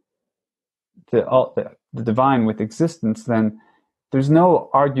equate the divine with existence, then there's no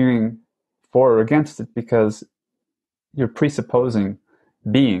arguing for or against it, because you're presupposing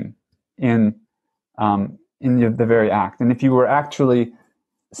being in the very act. And if you were actually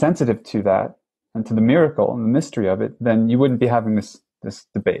sensitive to that and to the miracle and the mystery of it, then you wouldn't be having this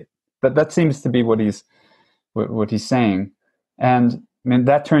debate. But that seems to be what he's saying. And I mean,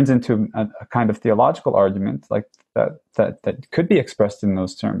 that turns into a kind of theological argument, like that could be expressed in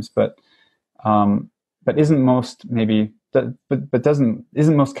those terms, but isn't most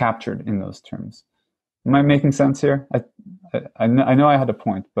isn't most captured in those terms. Am I making sense here? I know I had a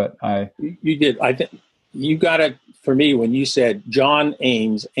point, but you did. I think you got it for me when you said John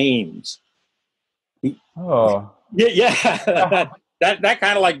Ames. Oh, yeah. That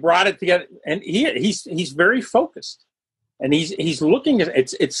kind of like brought it together, and he's very focused, and he's looking at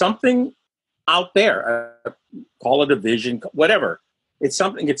it's something out there. Call it a vision, whatever. It's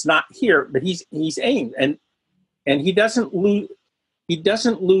something. It's not here, but he's aimed, and he doesn't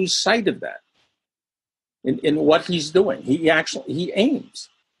lose sight of that in what he's doing. He aims,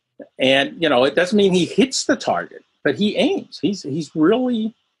 and it doesn't mean he hits the target, but he aims. He's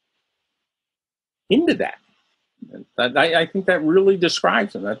really into that. I think that really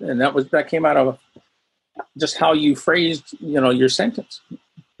describes him, and that came out of just how you phrased, your sentence.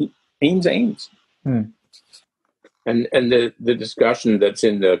 Aims. And the discussion that's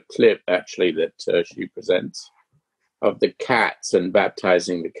in the clip actually that she presents of the cats and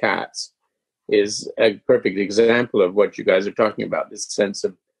baptizing the cats is a perfect example of what you guys are talking about. This sense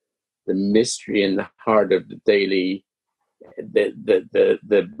of the mystery in the heart of the daily,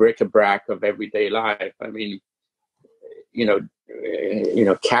 the bric-a-brac of everyday life. I mean,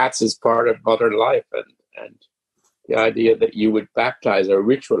 cats is part of modern life, and the idea that you would baptize or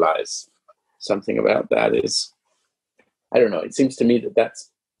ritualize something about that is, I don't know. It seems to me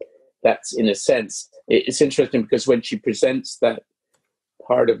that's in a sense, it's interesting because when she presents that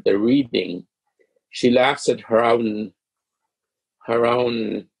part of the reading, she laughs at her own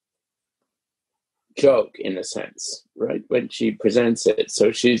joke in a sense, right? When she presents it.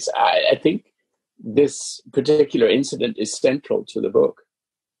 So I think this particular incident is central to the book.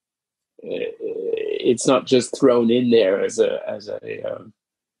 It's not just thrown in there as an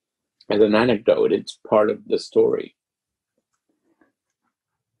anecdote. It's part of the story.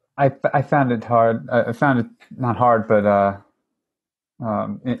 I found it hard. I found it not hard, but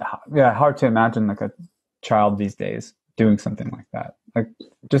hard to imagine like a child these days doing something like that. Like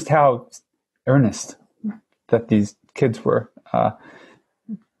just how earnest that these kids were.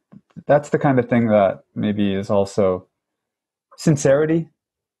 That's the kind of thing that maybe is also sincerity,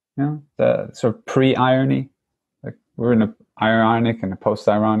 the sort of pre-irony. Like we're in an ironic and a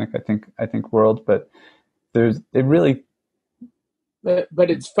post-ironic, I think world, but it really. But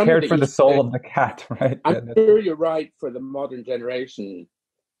it's funny cared for the soul of the cat, right? I'm sure you're right for the modern generation,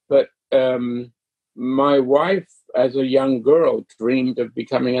 but my wife, as a young girl, dreamed of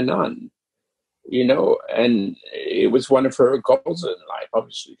becoming a nun, and it was one of her goals in life.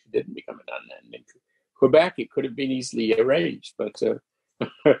 Obviously, she didn't become a nun. And in Quebec, it could have been easily arranged, but,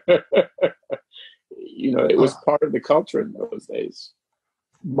 it was part of the culture in those days.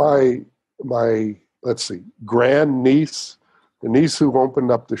 My, let's see, grandniece, the niece who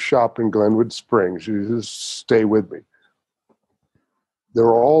opened up the shop in Glenwood Springs, she just stay with me.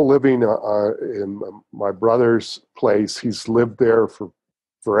 They're all living in my brother's place. He's lived there for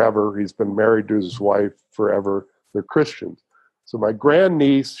forever. He's been married to his wife forever. They're Christians. So my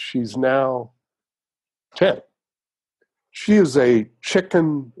grandniece, she's now 10. She is a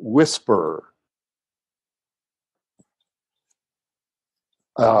chicken whisperer.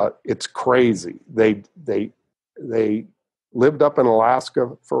 It's crazy. They lived up in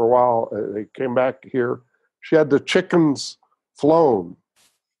Alaska for a while. They came back here. She had the chickens flown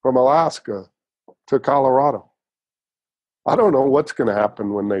from Alaska to Colorado. I don't know what's going to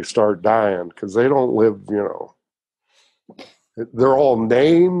happen when they start dying, because they don't live, they're all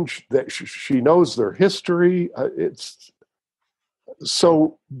named. She knows their history. It's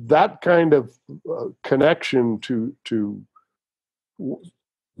so that kind of connection to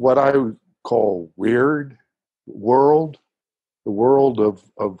what I would call weird world, the world of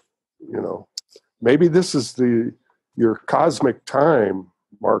maybe this is your cosmic time,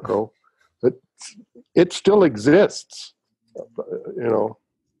 Marco, but it still exists.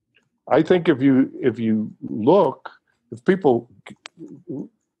 I think if you look, if people,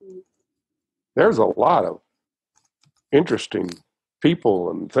 there's a lot of interesting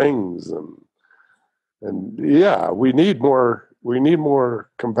people and things, and yeah, we need more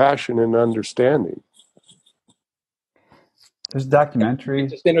compassion and understanding. There's a documentary.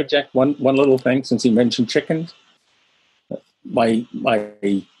 Just interject one little thing, since he mentioned chickens. My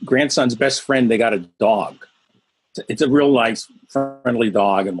grandson's best friend, they got a dog. It's a real nice, friendly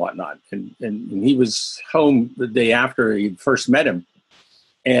dog and whatnot. And he was home the day after he first met him,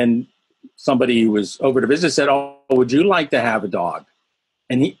 and somebody who was over to visit said, "Oh, would you like to have a dog?"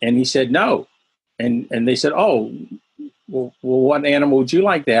 And he said no. And they said, "Oh, well, what animal would you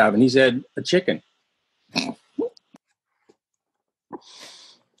like to have?" And he said, "A chicken."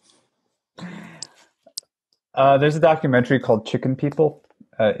 There's a documentary called Chicken People.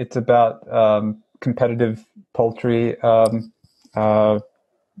 It's about competitive poultry,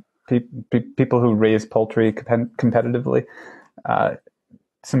 people who raise poultry competitively.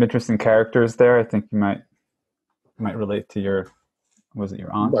 Some interesting characters there. I think you might relate to your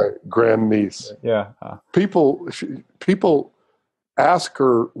aunt? My grandniece. Yeah. People ask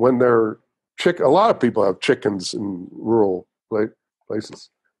her when they're a lot of people have chickens in rural places.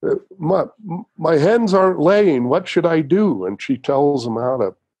 My hens aren't laying. What should I do? And she tells them how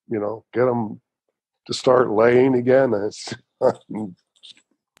to, get them to start laying again. Does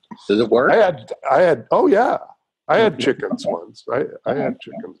it work? I had. Oh yeah, I had chickens once. I had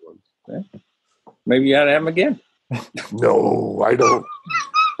chickens once. Okay. Maybe you ought to have them again. No, I don't.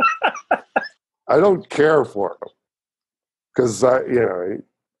 I don't care for them because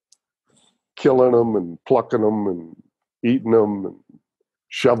killing them and plucking them and eating them and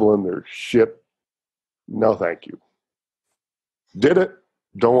shoveling their shit. No, thank you. Did it.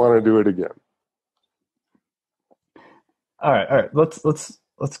 Don't want to do it again. All right. Let's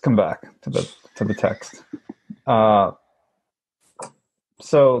come back to the text.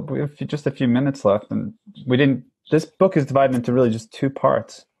 So we have just a few minutes left, and we didn't. This book is divided into really just two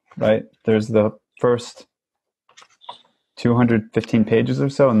parts, right? There's the first 215 pages or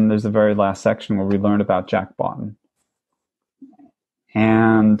so, and there's the very last section where we learn about Jack Boughton.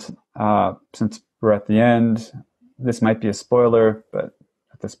 And since we're at the end, this might be a spoiler, but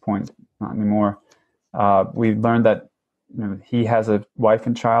at this point, not anymore. We learned that he has a wife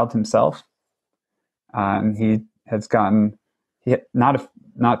and child himself, and he has gotten not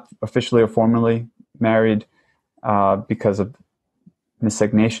officially or formally married because of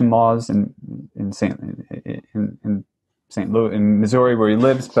miscegnation laws in St. Louis, in Missouri, where he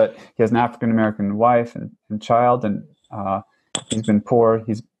lives. But he has an African American wife and child, and he's been poor.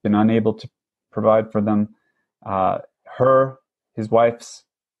 He's been unable to provide for them. His wife's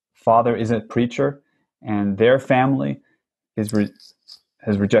father is a preacher, and their family has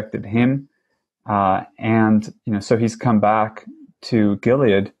rejected him. And so he's come back to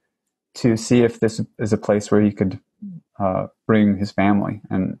Gilead to see if this is a place where he could bring his family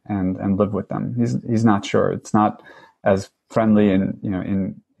and live with them. He's not sure. It's not as friendly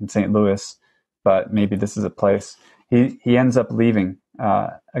in St. Louis, but maybe this is a place. He ends up leaving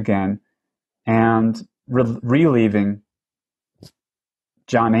again and relieving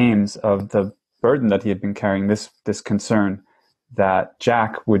John Ames of the burden that he had been carrying, this concern that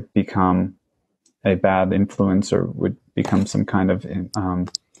Jack would become a bad influence or would become some kind of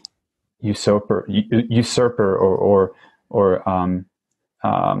usurper or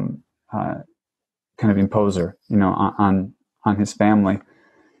kind of imposer, on his family.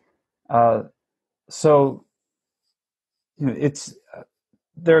 So it's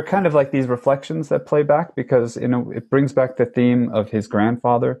there are kind of like these reflections that play back, because it brings back the theme of his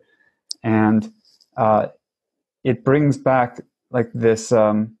grandfather, and it brings back like this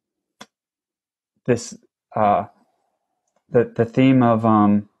the theme of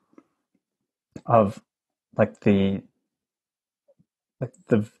like the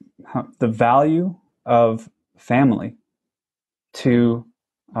value of family to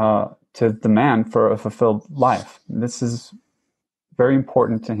the man for a fulfilled life. This is very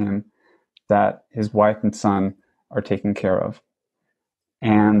important to him, that his wife and son are taken care of,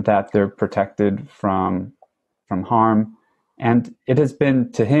 and that they're protected from harm. And it has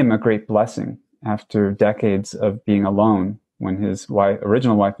been to him a great blessing, after decades of being alone when his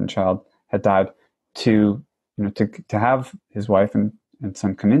original wife and child had died, to have his wife and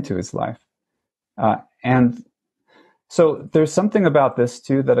son come into his life. And so there's something about this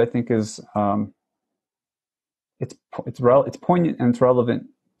too that I think is it's poignant and it's relevant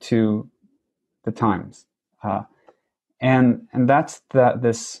to the times, and that's that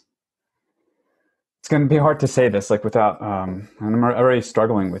this. It's going to be hard to say this like without, and I'm already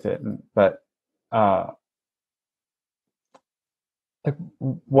struggling with it, but like,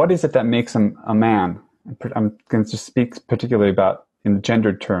 what is it that makes him a man? I'm going to just speak particularly about in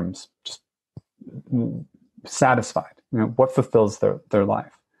gendered terms, just satisfied. What fulfills their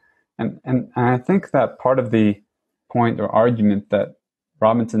life, and I think that part of the point or argument that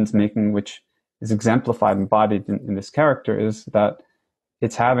Robinson's making, which is exemplified, embodied in this character, is that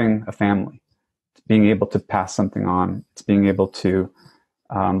it's having a family, it's being able to pass something on, it's being able to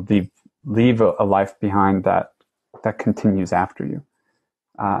leave a life behind that continues after you.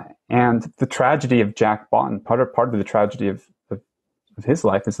 And the tragedy of Jack Boughton, part of the tragedy of his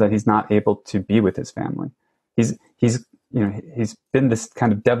life, is that he's not able to be with his family. He's been this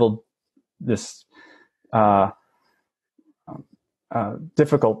kind of this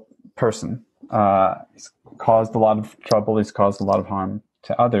difficult person. He's caused a lot of trouble. He's caused a lot of harm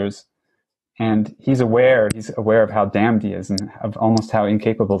to others, and he's aware of how damned he is, and of almost how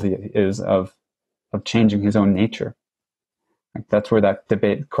incapable he is of changing his own nature. Like, that's where that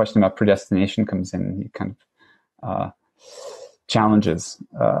question about predestination comes in. And he kind of challenges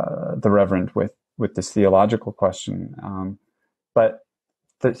the Reverend with this theological question. But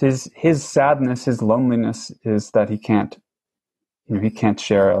his sadness, his loneliness, is that he can't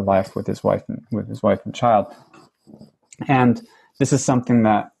share a life with his wife and child. And this is something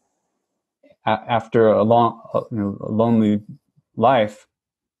that after a lonely life,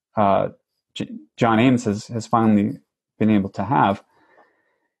 John Ames has finally been able to have.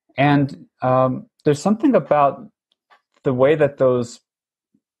 And there's something about the way that those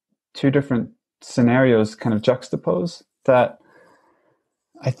two different scenarios kind of juxtapose that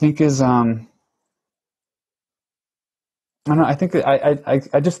I think is I don't know. I think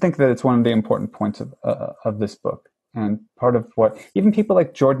I just think that it's one of the important points of this book, and part of what even people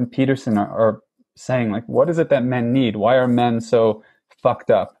like Jordan Peterson are saying. Like, what is it that men need? Why are men so fucked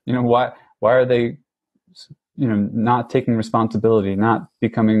up? Why are they, not taking responsibility, not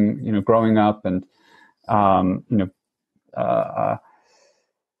becoming, growing up, and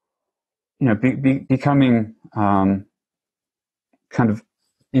becoming kind of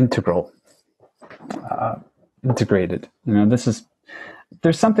integrated.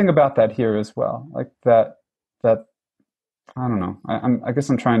 There's something about that here as well, like that I don't know. I guess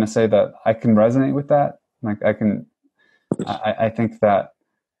I'm trying to say that I can resonate with that. Like, I think that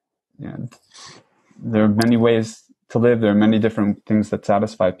there are many ways to live. There are many different things that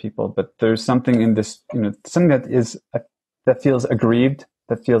satisfy people, but there's something in this, something that feels aggrieved,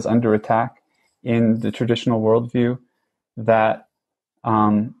 that feels under attack in the traditional worldview, that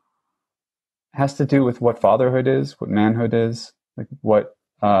has to do with what fatherhood is, what manhood is, like what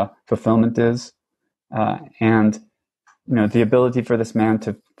fulfillment is, and the ability for this man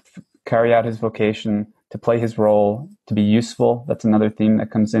to carry out his vocation, to play his role, to be useful. That's another theme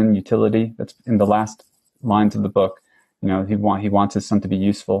that comes in, utility. That's in the last lines of the book. He wants his son to be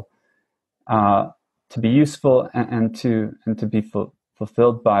useful, and to be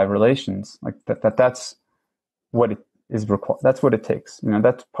fulfilled by relations. Like that's what it is required. That's what it takes.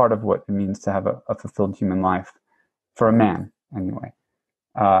 That's part of what it means to have a fulfilled human life for a man, anyway.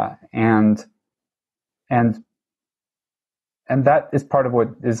 And and that is part of what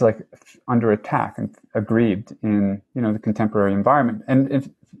is like under attack and aggrieved in, you know, the contemporary environment,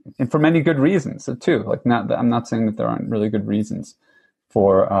 and for many good reasons too. Like, I'm not saying that there aren't really good reasons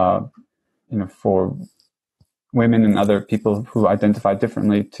for you know, for women and other people who identify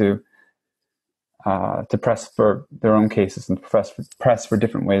differently to press for their own cases and press for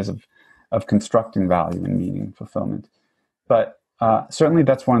different ways of constructing value and meaning and fulfillment. But certainly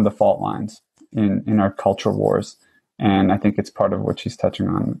that's one of the fault lines in our culture wars. And I think it's part of what she's touching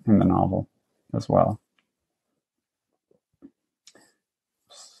on in the novel as well.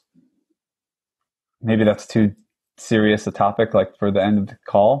 Maybe that's too serious a topic, like for the end of the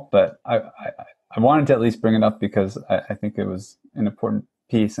call, but I wanted to at least bring it up because I think it was an important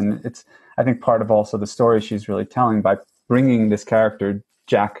piece. And it's, I think, part of also the story she's really telling by bringing this character,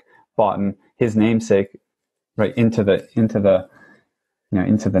 Jack Boughton, his namesake, right into the you know,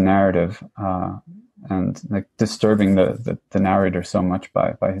 into the narrative, and like disturbing the narrator so much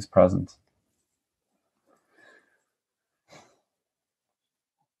by his presence.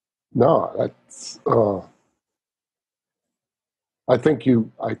 No, that's. I think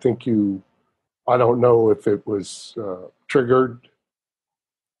you. I don't know if it was triggered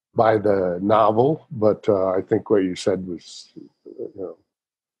by the novel, but I think what you said was, you know,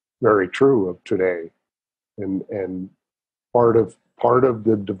 very true of today, and part of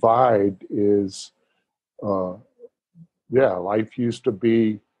the divide is, life used to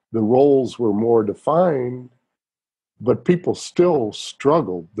be, the roles were more defined, but people still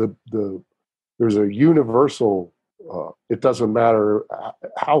struggled. There's a universal. It doesn't matter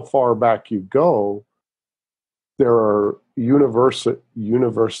how far back you go. There are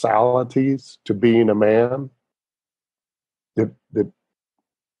universalities to being a man. That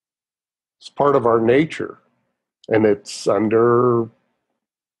it's part of our nature, and it's under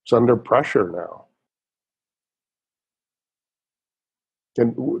pressure now.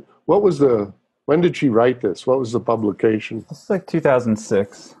 And when did she write this? What was the publication? This is like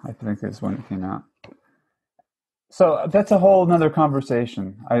 2006, I think, is when it came out. So that's a whole nother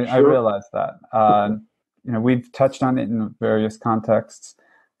conversation. I realize that. You know, we've touched on it in various contexts.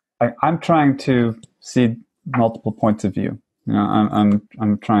 I'm trying to see multiple points of view. You know,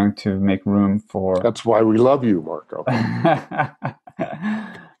 I'm trying to make room for. That's why we love you, Marco.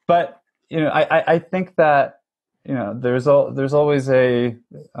 But you know, I think that, you know, there's always a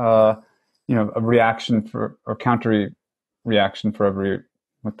you know, a reaction for, or counter reaction for every,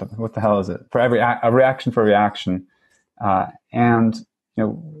 what the hell is it? For every a reaction for a reaction, and you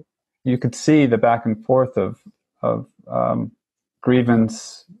know, you could see the back and forth of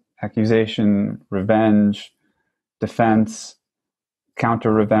grievance, accusation, revenge, defense,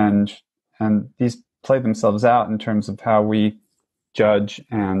 counter revenge, and these play themselves out in terms of how we judge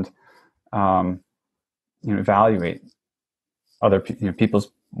and you know, evaluate other people's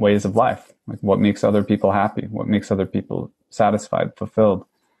ways of life, like what makes other people happy, what makes other people satisfied, fulfilled,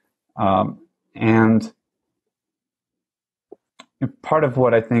 and part of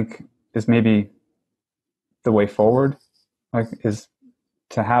what I think is maybe the way forward, like, is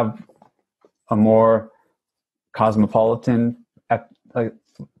to have a more cosmopolitan, how to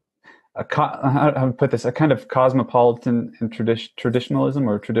put this, a kind of cosmopolitan and traditionalism,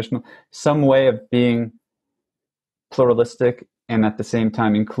 or traditional, some way of being pluralistic and at the same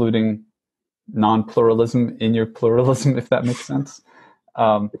time including non-pluralism in your pluralism, if that makes sense.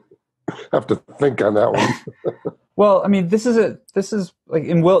 I have to think on that one. Well, I mean, this is like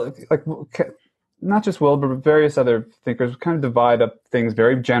in Will, like not just Will, but various other thinkers kind of divide up things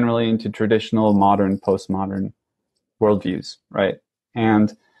very generally into traditional, modern, postmodern worldviews, right?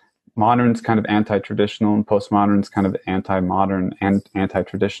 And modern's kind of anti-traditional, and postmodern's kind of anti-modern and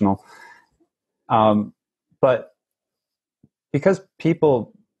anti-traditional. But because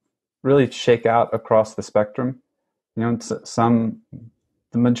people really shake out across the spectrum, you know,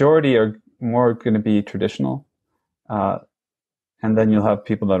 the majority are more going to be traditional, and then you'll have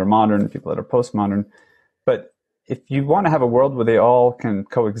people that are modern, people that are postmodern. But if you want to have a world where they all can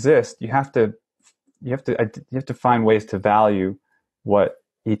coexist, you have to find ways to value what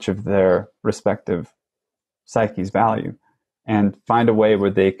each of their respective psyches value, and find a way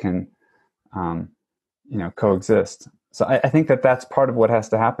where they can, you know, coexist. So I think that that's part of what has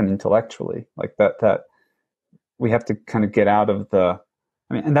to happen intellectually, like that we have to kind of get out of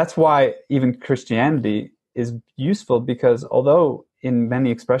and that's why even Christianity is useful, because although in many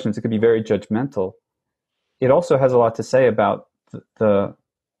expressions it could be very judgmental, it also has a lot to say about the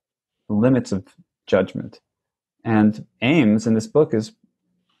limits of judgment. And Ames in this book is,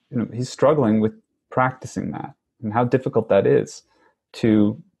 you know, he's struggling with practicing that, and how difficult that is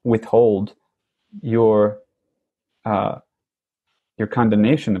to withhold your your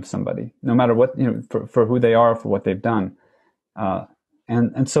condemnation of somebody, no matter what, for who they are, for what they've done.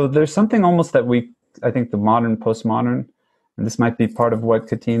 And so there's something almost that I think the modern, postmodern, and this might be part of what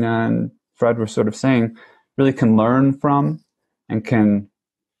Katina and Fred were sort of saying, really can learn from and can,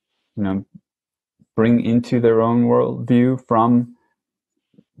 bring into their own worldview from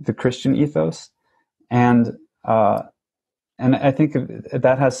the Christian ethos. And I think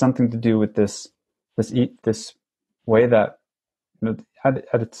that has something to do with this way that,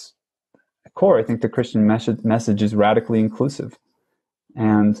 at its core, I think the Christian message is radically inclusive.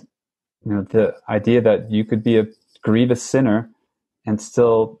 And, the idea that you could be a grievous sinner and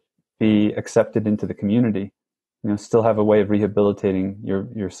still be accepted into the community, still have a way of rehabilitating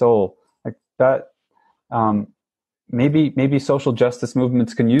your soul like that. Maybe social justice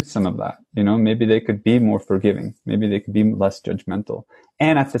movements can use some of that. Maybe they could be more forgiving. Maybe they could be less judgmental,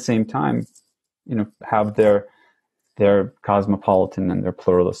 and at the same time, have their cosmopolitan and their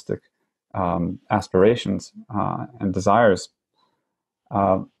pluralistic aspirations and desires.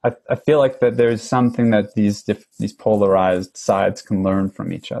 I feel like that there's something that these polarized sides can learn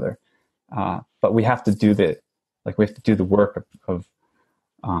from each other, but we have to do the work of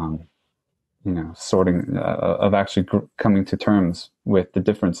sorting, of actually coming to terms with the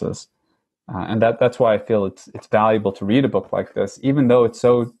differences, and that's why I feel it's valuable to read a book like this, even though it's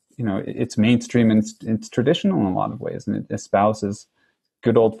so it's mainstream and it's traditional in a lot of ways, and it espouses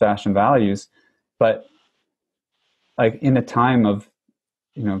good old-fashioned values, but like in a time of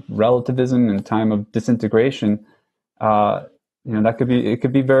relativism and time of disintegration, that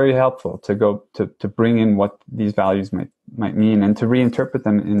could be very helpful to go to bring in what these values might mean and to reinterpret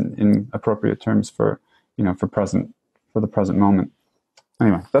them in appropriate terms for the present moment.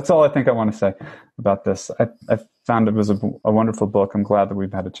 Anyway, that's all I think I want to say about this. I found it was a wonderful book. I'm glad that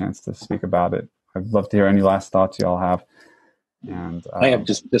we've had a chance to speak about it. I'd love to hear any last thoughts you all have. And I have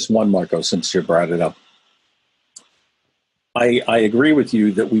just one, Marco, since you brought it up. I agree with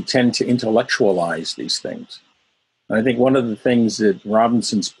you that we tend to intellectualize these things. And I think one of the things that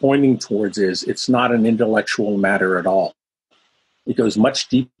Robinson's pointing towards is it's not an intellectual matter at all. It goes much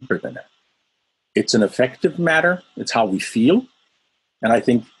deeper than that. It's an affective matter. It's how we feel. And I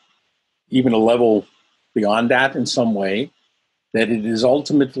think even a level beyond that in some way, that it is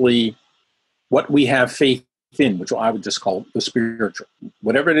ultimately what we have faith in, which I would just call the spiritual.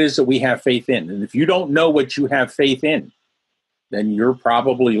 Whatever it is that we have faith in. And if you don't know what you have faith in, then you're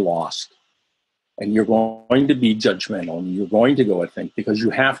probably lost. And you're going to be judgmental, and you're going to go and think, because you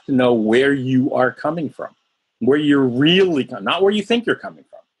have to know where you are coming from, where you're really coming, not where you think you're coming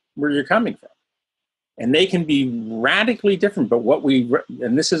from, where you're coming from. And they can be radically different. But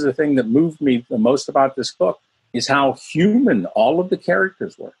and this is the thing that moved me the most about this book, is how human all of the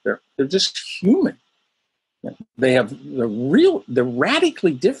characters were. They're just human. They're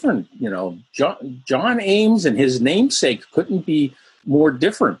radically different. John Ames and his namesake couldn't be more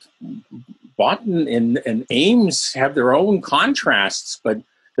different. Boughton and Ames have their own contrasts, but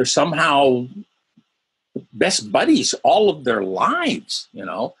they're somehow best buddies all of their lives.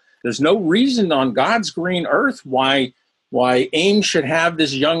 There's no reason on God's green earth why Ames should have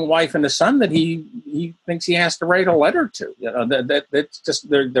this young wife and a son that he thinks he has to write a letter to. That's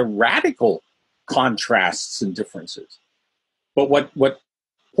just they're radical contrasts and differences. But what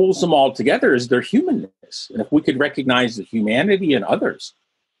pulls them all together is their humanness. And if we could recognize the humanity in others,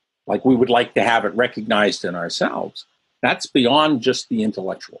 like we would like to have it recognized in ourselves, that's beyond just the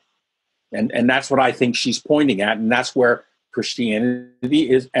intellectual. And that's what I think she's pointing at. And that's where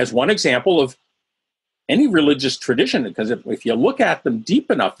Christianity is, as one example of any religious tradition, because if you look at them deep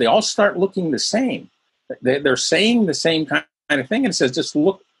enough, they all start looking the same. They're saying the same kind of thing. And it says, just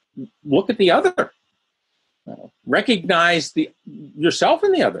look at the other. Recognize yourself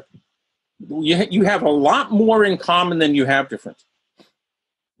in the other. You have a lot more in common than you have difference.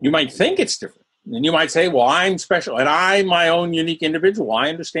 You might think it's different. And you might say, well, I'm special and I'm my own unique individual. I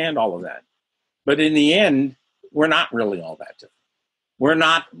understand all of that. But in the end, we're not really all that different.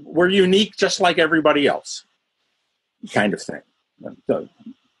 We're unique just like everybody else, kind of thing. A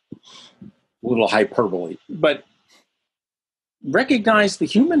little hyperbole. But recognize the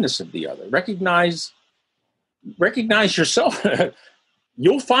humanness of the other. Recognize yourself.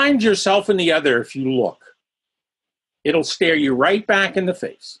 You'll find yourself in the other if you look. It'll stare you right back in the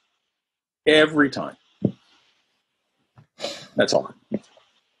face. Every time. That's all.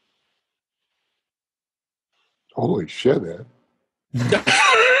 Holy shit, Ed.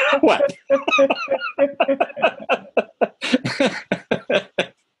 What?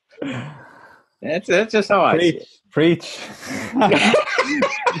 That's just how I see it. Preach.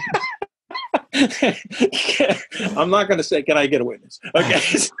 I'm not going to say, can I get a witness? Okay.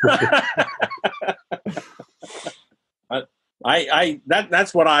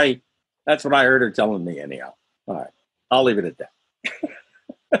 That's what I heard her telling me anyhow. All right. I'll leave it at that.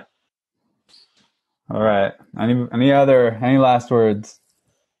 All right. Any last words?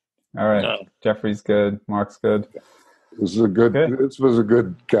 All right. No. Jeffrey's good. Mark's good. This was a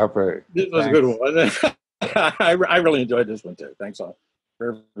good cafe. This was a good one. I really enjoyed this one too. Thanks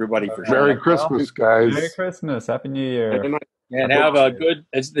for everybody for sharing. Merry Christmas, guys. Merry Christmas. Happy New Year. And have a good,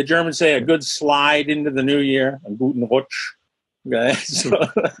 as the Germans say, a good slide into the new year. A guten Rutsch. Okay. So,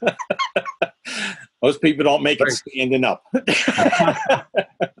 most people don't make it standing up.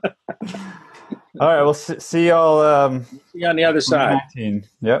 All right. We'll see y'all. See you on the other side. 19.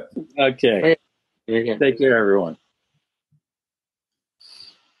 Yep. Okay. Take care, everyone.